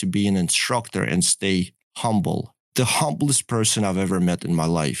difficult to be an instructor and stay humble. The humblest person I've ever met in my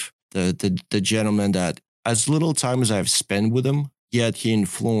life, the gentleman that as little time as I've spent with him, yet he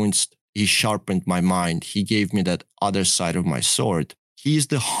sharpened my mind. He gave me that other side of my sword. He's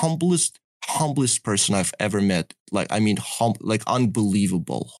the humblest person I've ever met.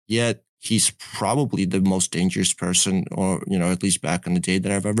 Unbelievable. Yet he's probably the most dangerous person, or, at least back in the day,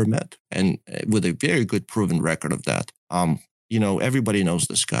 that I've ever met. And with a very good proven record of that. Everybody knows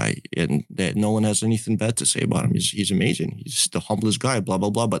this guy, and that no one has anything bad to say about him. He's amazing. He's the humblest guy, blah, blah,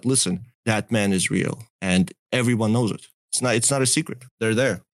 blah. But listen, that man is real, and everyone knows it. It's not a secret. They're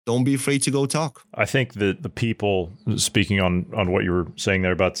there. Don't be afraid to go talk. I think that the people, speaking on what you were saying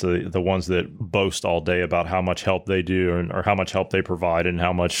there about the ones that boast all day about how much help they do or how much help they provide and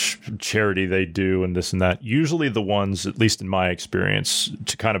how much charity they do and this and that, usually the ones, at least in my experience,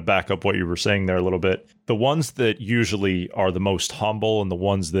 to kind of back up what you were saying there a little bit, the ones that usually are the most humble and the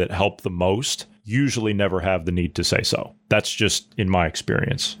ones that help the most usually never have the need to say so. That's just in my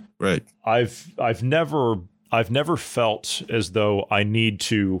experience. Right. I've never felt as though I need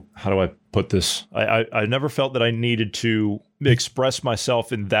to, how do I put this? I never felt that I needed to express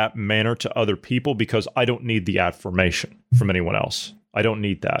myself in that manner to other people because I don't need the affirmation from anyone else. I don't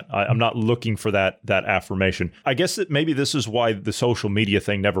need that. I'm not looking for that affirmation. I guess that maybe this is why the social media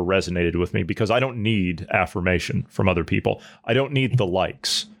thing never resonated with me, because I don't need affirmation from other people. I don't need the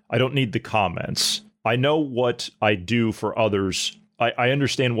likes. I don't need the comments. I know what I do for others. I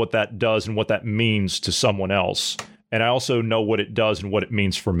understand what that does and what that means to someone else. And I also know what it does and what it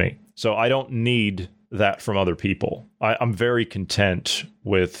means for me. So I don't need that from other people. I'm very content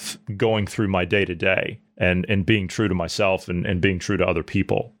with going through my day to day and being true to myself and being true to other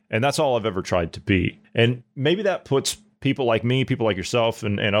people. And that's all I've ever tried to be. And maybe that puts people like me, people like yourself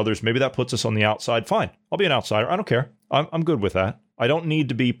and others, maybe that puts us on the outside. Fine. I'll be an outsider. I don't care. I'm good with that. I don't need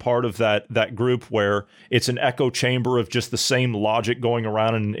to be part of that group where it's an echo chamber of just the same logic going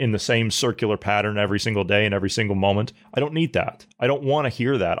around in the same circular pattern every single day and every single moment. I don't need that. I don't want to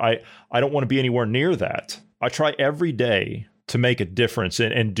hear that. I don't want to be anywhere near that. I try every day to make a difference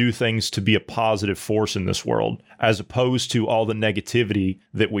and do things to be a positive force in this world, as opposed to all the negativity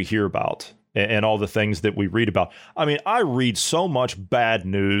that we hear about and all the things that we read about. I mean, I read so much bad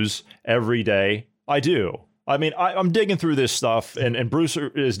news every day. I do. I mean, I'm digging through this stuff, and Bruce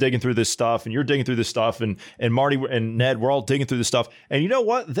is digging through this stuff, and you're digging through this stuff, and Marty and Ned, we're all digging through this stuff. And you know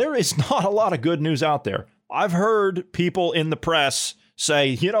what? There is not a lot of good news out there. I've heard people in the press say,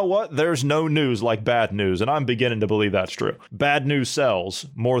 you know what? There's no news like bad news, and I'm beginning to believe that's true. Bad news sells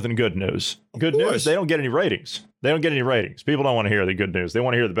more than good news. Good news, they don't get any ratings. People don't want to hear the good news. They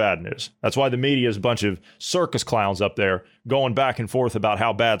want to hear the bad news. That's why the media is a bunch of circus clowns up there going back and forth about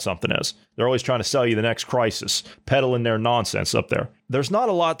how bad something is. They're always trying to sell you the next crisis, peddling their nonsense up there. There's not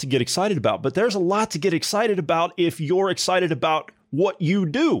a lot to get excited about, but there's a lot to get excited about if you're excited about what you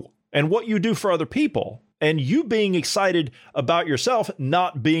do and what you do for other people. And you being excited about yourself,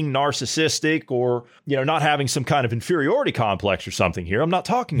 not being narcissistic or, not having some kind of inferiority complex or something here. I'm not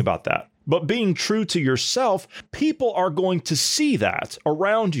talking about that. But being true to yourself, people are going to see that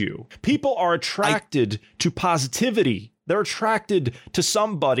around you. People are attracted to positivity. They're attracted to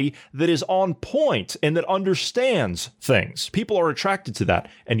somebody that is on point and that understands things. People are attracted to that.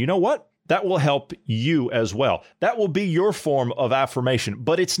 And you know what? That will help you as well. That will be your form of affirmation,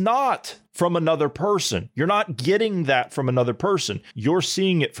 but it's not from another person. You're not getting that from another person. You're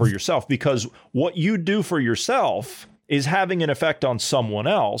seeing it for yourself, because what you do for yourself is having an effect on someone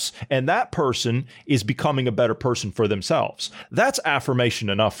else, and that person is becoming a better person for themselves. That's affirmation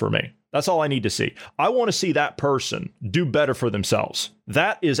enough for me. That's all I need to see. I want to see that person do better for themselves.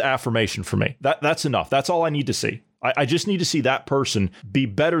 That is affirmation for me. That's enough. That's all I need to see. I just need to see that person be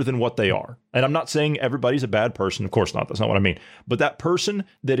better than what they are. And I'm not saying everybody's a bad person. Of course not. That's not what I mean. But that person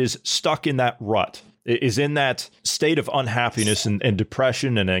that is stuck in that rut, is in that state of unhappiness and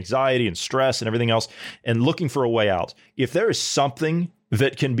depression and anxiety and stress and everything else, and looking for a way out. If there is something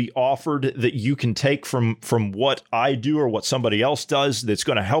that can be offered that you can take from what I do or what somebody else does that's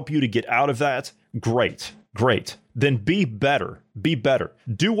going to help you to get out of that, great. Then be better.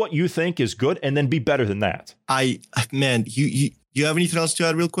 Do what you think is good, and then be better than that. You have anything else to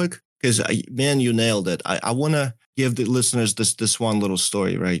add real quick? Because you nailed it. I want to give the listeners this one little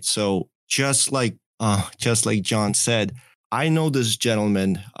story, right? So just like just like John said, I know this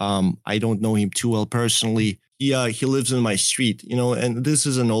gentleman. I don't know him too well personally. He lives in my street, and this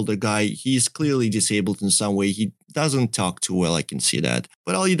is an older guy. He's clearly disabled in some way. He doesn't talk too well. I can see that.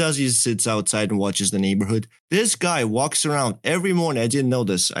 But all he does is sits outside and watches the neighborhood. This guy walks around every morning. I didn't know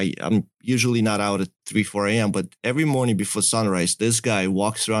this. I'm usually not out at 3, 4 a.m., but every morning before sunrise, this guy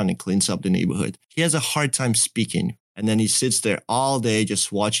walks around and cleans up the neighborhood. He has a hard time speaking. And then he sits there all day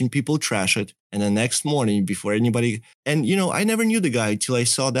just watching people trash it. And the next morning before anybody, and I never knew the guy until I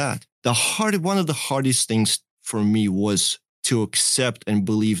saw that. One of the hardest things for me was to accept and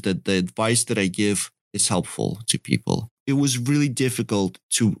believe that the advice that I give is helpful to people. It was really difficult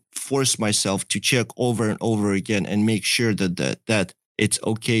to force myself to check over and over again and make sure that it's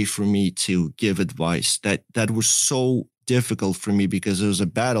okay for me to give advice. That was so difficult for me because it was a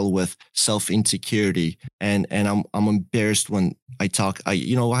battle with self-insecurity, and I'm embarrassed when I talk.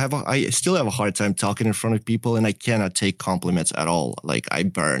 I still have a hard time talking in front of people, and I cannot take compliments at all. Like, I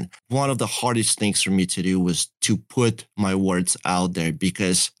burn. One of the hardest things for me to do was to put my words out there,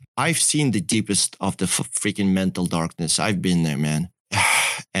 because I've seen the deepest of the freaking mental darkness. I've been there, man.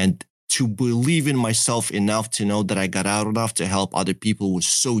 And to believe in myself enough to know that I got out enough to help other people was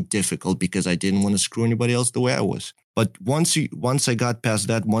so difficult, because I didn't want to screw anybody else the way I was. But once I got past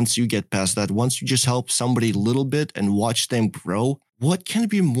that, once you get past that, once you just help somebody a little bit and watch them grow, what can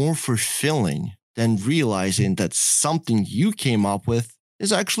be more fulfilling than realizing that something you came up with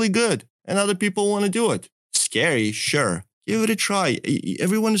is actually good and other people want to do it? Scary, sure. Give it a try.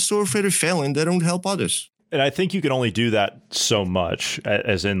 Everyone is so afraid of failing, they don't help others. And I think you can only do that so much,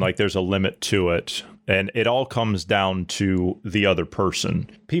 as in, like, there's a limit to it. And it all comes down to the other person.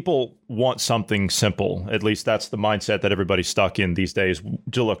 People want something simple. At least that's the mindset that everybody's stuck in these days.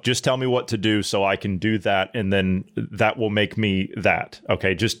 Look, just tell me what to do so I can do that, and then that will make me that.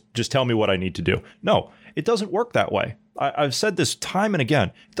 Okay, just tell me what I need to do. No, it doesn't work that way. I've said this time and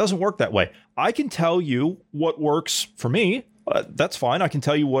again. It doesn't work that way. I can tell you what works for me. That's fine. I can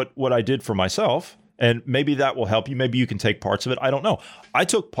tell you what I did for myself. And maybe that will help you. Maybe you can take parts of it. I don't know. I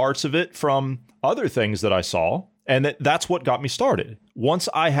took parts of it from other things that I saw, and that's what got me started. Once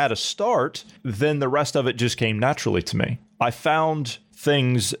I had a start, then the rest of it just came naturally to me. I found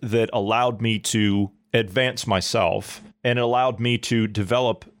things that allowed me to advance myself, and it allowed me to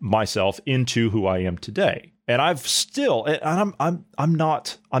develop myself into who I am today. And I've still, and I'm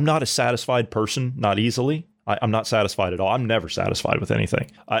not a satisfied person, not easily. I'm not satisfied at all. I'm never satisfied with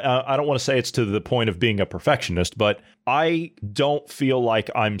anything. I don't want to say it's to the point of being a perfectionist, but I don't feel like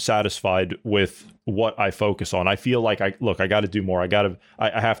I'm satisfied with what I focus on. I feel like I got to do more.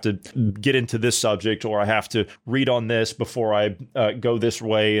 I have to get into this subject, or I have to read on this before I go this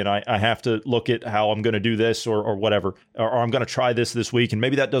way. And I have to look at how I'm going to do this or whatever, or I'm going to try this week. And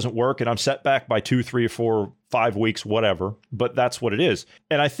maybe that doesn't work, and I'm set back by 2, 3, 4, 5 weeks, whatever. But that's what it is.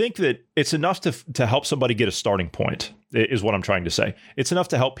 And I think that it's enough to help somebody get a starting point, is what I'm trying to say. It's enough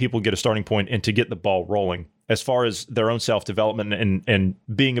to help people get a starting point and to get the ball rolling as far as their own self-development and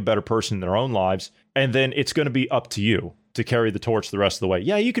being a better person in their own lives. And then it's going to be up to you to carry the torch the rest of the way.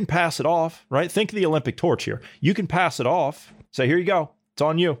 Yeah, you can pass it off, right? Think of the Olympic torch here. You can pass it off. Say, here you go. It's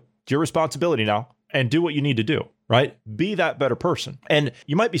on you. It's your responsibility now. And do what you need to do, right? Be that better person. And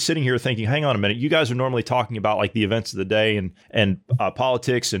you might be sitting here thinking, hang on a minute. You guys are normally talking about like the events of the day and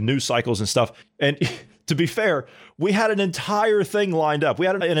politics and news cycles and stuff. And to be fair, we had an entire thing lined up. We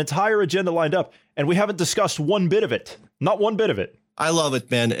had an entire agenda lined up, and we haven't discussed one bit of it. Not one bit of it. I love it,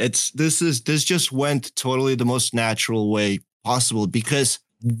 man. This just went totally the most natural way possible, because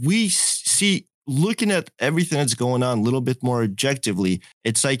we see, looking at everything that's going on a little bit more objectively,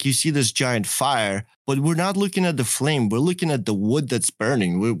 it's like you see this giant fire, but we're not looking at the flame. We're looking at the wood that's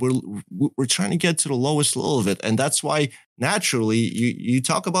burning. We're trying to get to the lowest level of it. And that's why naturally you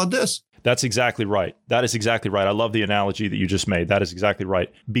talk about this. That's exactly right. That is exactly right. I love the analogy that you just made. That is exactly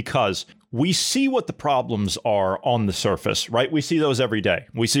right. Because we see what the problems are on the surface, right? We see those every day.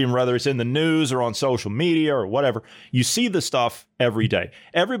 We see them whether it's in the news or on social media or whatever. You see the stuff every day.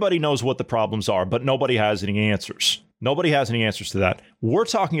 Everybody knows what the problems are, but nobody has any answers. Nobody has any answers to that. We're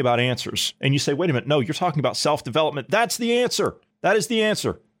talking about answers. And you say, wait a minute. No, you're talking about self-development. That's the answer. That is the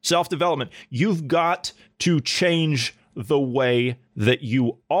answer. Self-development. You've got to change the way that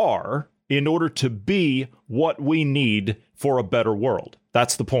you are in order to be what we need for a better world.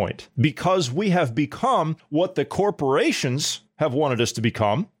 That's the point. Because we have become what the corporations have wanted us to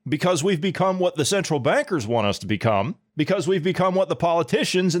become, because we've become what the central bankers want us to become, because we've become what the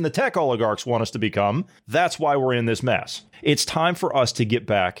politicians and the tech oligarchs want us to become, that's why we're in this mess. It's time for us to get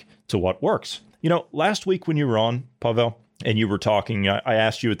back to what works. You know, last week when you were on, Pavel, and you were talking, I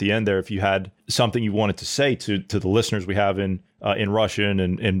asked you at the end there if you had something you wanted to say to the listeners we have in Russia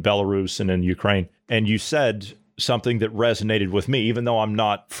and in Belarus and in Ukraine. And you said something that resonated with me, even though I'm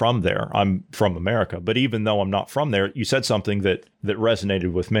not from there. I'm from America. But even though I'm not from there, you said something that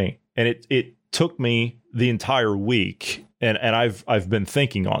resonated with me. And it took me the entire week. And I've been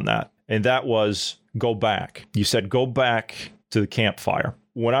thinking on that. And that was go back. You said go back to the campfire.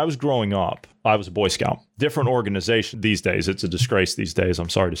 When I was growing up, I was a Boy Scout. Different organization these days. It's a disgrace these days, I'm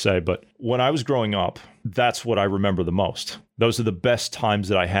sorry to say. But when I was growing up, that's what I remember the most. Those are the best times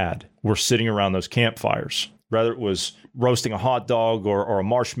that I had, were sitting around those campfires. Whether it was roasting a hot dog or a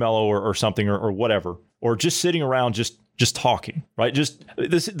marshmallow or something or whatever, or just sitting around just talking, right? Just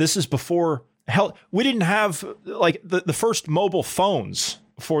this is before, hell, we didn't have like the first mobile phones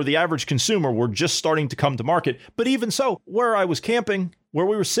for the average consumer were just starting to come to market. But even so, where I was camping, where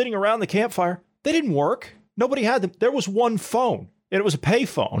we were sitting around the campfire, they didn't work. Nobody had them. There was one phone, and it was a pay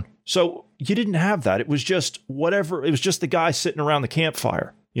phone. So you didn't have that. It was just whatever. It was just the guy sitting around the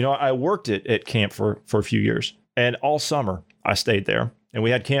campfire. You know, I worked at camp for a few years, and all summer I stayed there, and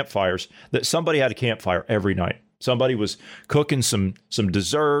we had campfires. That somebody had a campfire every night. Somebody was cooking some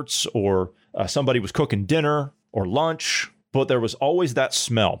desserts, or somebody was cooking dinner or lunch, but there was always that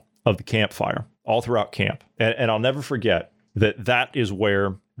smell of the campfire all throughout camp. And I'll never forget that's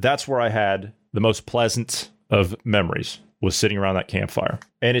where I had the most pleasant of memories, was sitting around that campfire.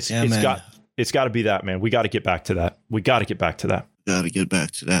 And it's got to be that, man. We got to get back to that. Got to get back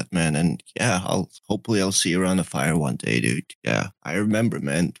to that, man. And yeah, hopefully I'll see you around the fire one day, dude. Yeah, I remember,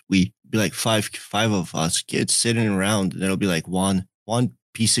 man. We be like five of us kids sitting around, and it'll be like one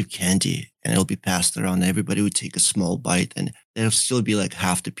piece of candy, and it'll be passed around. Everybody would take a small bite, and there'll still be like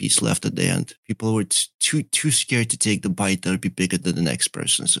half the piece left at the end. People were too scared to take the bite that would be bigger than the next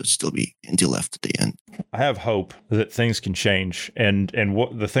person, so it'd still be candy left at the end. I have hope that things can change, and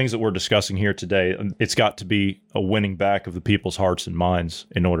what the things that we're discussing here today, it's got to be a winning back of the people's hearts and minds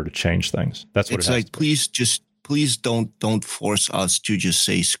in order to change things. That's what it's like. Please don't force us to just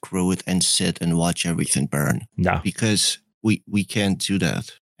say screw it and sit and watch everything burn. No, because we can't do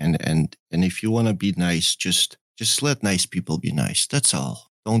that. And if you want to be nice, just let nice people be nice. That's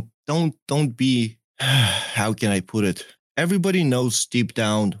all. Don't be, how can I put it? Everybody knows deep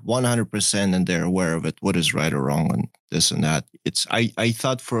down 100%, and they're aware of it, what is right or wrong and this and that. I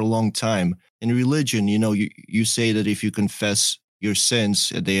thought for a long time in religion, you know, you say that if you confess your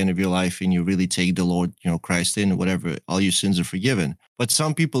sins at the end of your life and you really take the Lord, you know, Christ in, whatever, all your sins are forgiven. But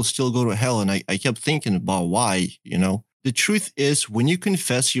some people still go to hell. And I kept thinking about why, you know. The truth is, when you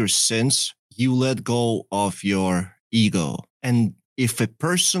confess your sins, you let go of your ego. And if a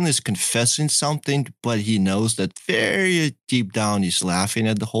person is confessing something, but he knows that very deep down he's laughing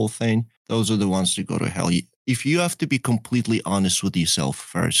at the whole thing, those are the ones that go to hell. If you have to be completely honest with yourself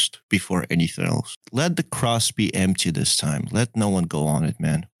first before anything else, let the cross be empty this time. Let no one go on it,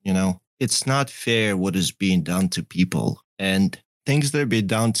 man. You know, it's not fair what is being done to people. And things that are being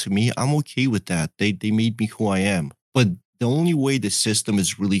done to me, I'm okay with that. They made me who I am. But the only way the system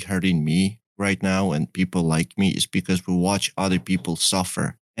is really hurting me right now and people like me is because we watch other people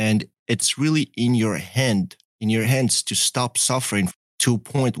suffer. And it's really in your hands to stop suffering to a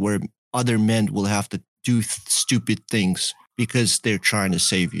point where other men will have to do stupid things because they're trying to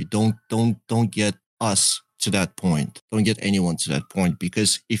save you. Don't get us to that point. Don't get anyone to that point,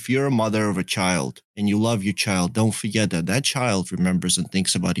 because if you're a mother of a child and you love your child, don't forget that child remembers and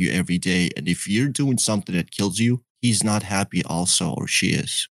thinks about you every day. And if you're doing something that kills you, he's not happy also, or she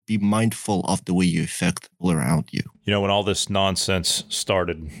is. Be mindful of the way you affect people around you. You know, when all this nonsense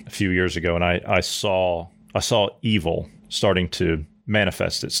started a few years ago, and I saw evil starting to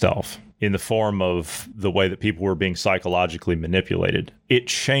manifest itself in the form of the way that people were being psychologically manipulated, it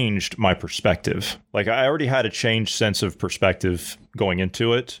changed my perspective. Like, I already had a changed sense of perspective going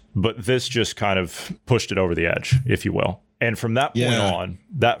into it, but this just kind of pushed it over the edge, if you will. And from that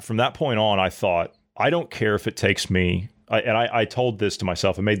point on, I thought, I don't care if it takes me, I told this to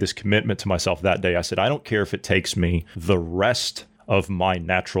myself, I made this commitment to myself that day. I said, I don't care if it takes me the rest of my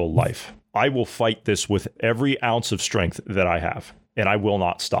natural life. I will fight this with every ounce of strength that I have, and I will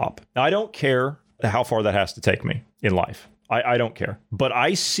not stop. Now, I don't care how far that has to take me in life. I don't care. But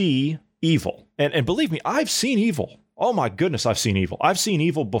I see evil. And believe me, I've seen evil. Oh my goodness, I've seen evil. I've seen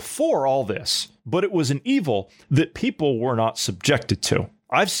evil before all this, but it was an evil that people were not subjected to.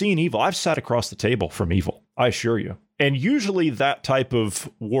 I've seen evil. I've sat across the table from evil, I assure you. And usually that type of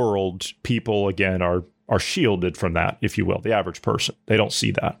world, people, again, are shielded from that, if you will, the average person. They don't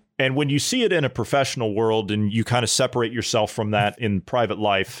see that. And when you see it in a professional world and you kind of separate yourself from that in private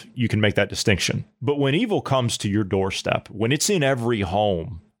life, you can make that distinction. But when evil comes to your doorstep, when it's in every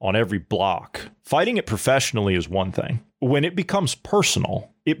home, on every block, fighting it professionally is one thing. When it becomes personal,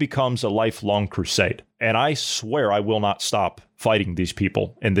 it becomes a lifelong crusade. And I swear I will not stop fighting these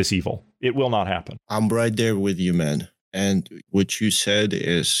people and this evil. It will not happen. I'm right there with you, man. And what you said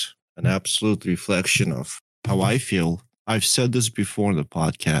is an absolute reflection of how I feel. I've said this before in the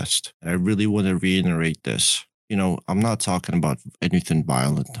podcast, and I really want to reiterate this. You know, I'm not talking about anything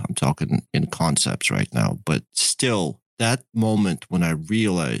violent. I'm talking in concepts right now. But still, that moment when I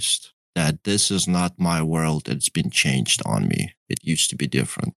realized that this is not my world, it's been changed on me. It used to be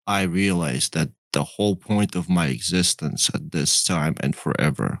different. I realized that the whole point of my existence at this time and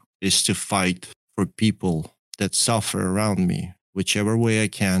forever is to fight for people that suffer around me, whichever way I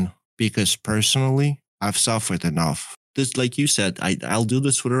can, because personally, I've suffered enough. This, like you said, I'll do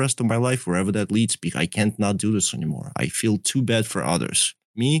this for the rest of my life, wherever that leads me. I can't not do this anymore. I feel too bad for others.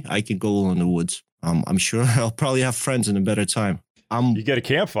 Me, I can go in the woods. I'm sure I'll probably have friends in a better time. You get a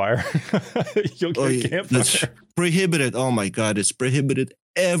campfire. You'll get a campfire. That's prohibited. Oh my God, it's prohibited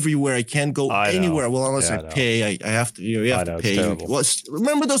everywhere. I can't go anywhere. Well, unless I pay. I have to. You have to pay.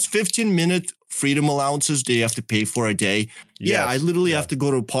 Remember those 15-minute freedom allowances that you have to pay for a day? Yes. Yeah, I literally have to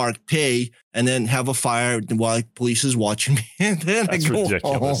go to a park, pay, and then have a fire while police is watching me, and then I go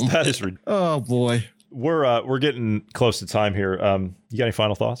ridiculous. home. That is ridiculous. Oh boy. We're getting close to time here. You got any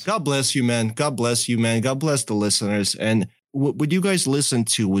final thoughts? God bless you, man. God bless you, man. God bless the listeners. And what you guys listened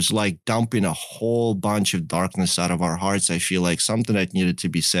to was like dumping a whole bunch of darkness out of our hearts. I feel like something that needed to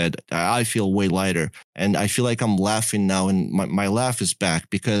be said. I feel way lighter, and I feel like I'm laughing now, and my laugh is back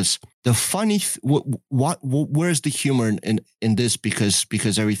because the funny. Where's the humor in this?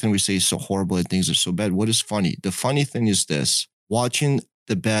 Because everything we say is so horrible and things are so bad. What is funny? The funny thing is this: watching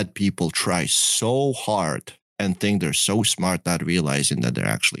the bad people try so hard and think they're so smart, not realizing that they're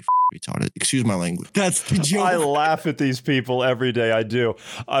actually retarded. Excuse my language. That's the joke. I laugh at these people every day. I do.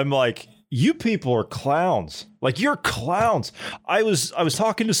 I'm like, you people are clowns. Like, you're clowns. I was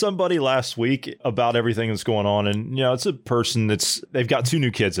talking to somebody last week about everything that's going on, and it's a person they've got 2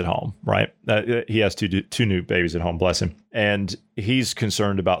 new kids at home, right? He has two new babies at home, bless him, and he's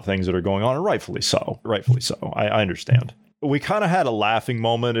concerned about things that are going on, and rightfully so. I understand. We kind of had a laughing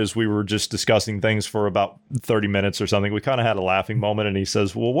moment as we were just discussing things for about 30 minutes or something. We kind of had a laughing moment, and he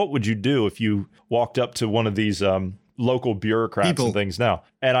says, well, what would you do if you walked up to one of these local bureaucrats and things now?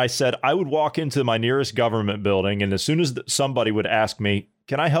 And I said, I would walk into my nearest government building, and as soon as somebody would ask me,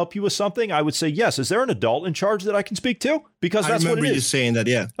 can I help you with something? I would say, yes. Is there an adult in charge that I can speak to? Because that's what it is. I remember you saying that,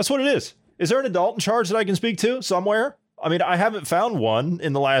 yeah. That's what it is. Is there an adult in charge that I can speak to somewhere? I mean, I haven't found one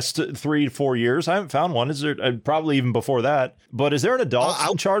in the last 3 to 4 years. I haven't found one. Is there probably even before that? But is there an adult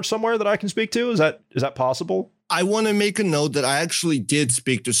in charge somewhere that I can speak to? Is that possible? I want to make a note that I actually did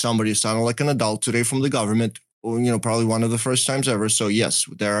speak to somebody who sounded like an adult today from the government. Probably one of the first times ever. So yes,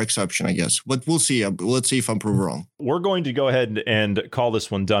 there are exceptions, I guess. But we'll see. Let's see if I'm proved wrong. We're going to go ahead and call this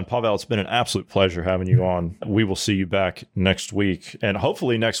one done. Pavel, it's been an absolute pleasure having you on. We will see you back next week. And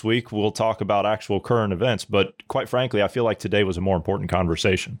hopefully next week we'll talk about actual current events. But quite frankly, I feel like today was a more important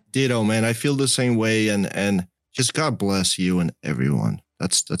conversation. Ditto, man. I feel the same way. And just God bless you and everyone.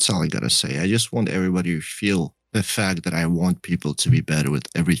 That's all I got to say. I just want everybody to feel the fact that I want people to be better with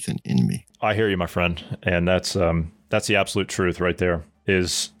everything in me. I hear you, my friend. And that's the absolute truth right there,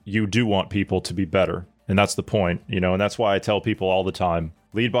 is you do want people to be better. And that's the point, and that's why I tell people all the time,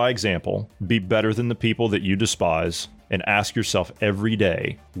 lead by example, be better than the people that you despise, and ask yourself every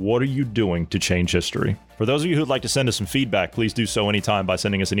day, what are you doing to change history? For those of you who'd like to send us some feedback, please do so anytime by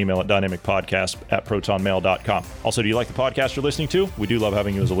sending us an email at dynamicpodcast@protonmail.com. Also, do you like the podcast you're listening to? We do love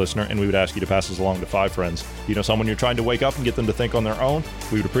having you as a listener, and we would ask you to pass us along to 5 friends. Someone you're trying to wake up and get them to think on their own?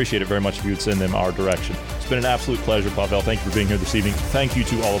 We would appreciate it very much if you would send them our direction. It's been an absolute pleasure, Pavel. Thank you for being here this evening. Thank you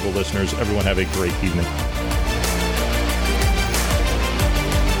to all of the listeners. Everyone have a great evening.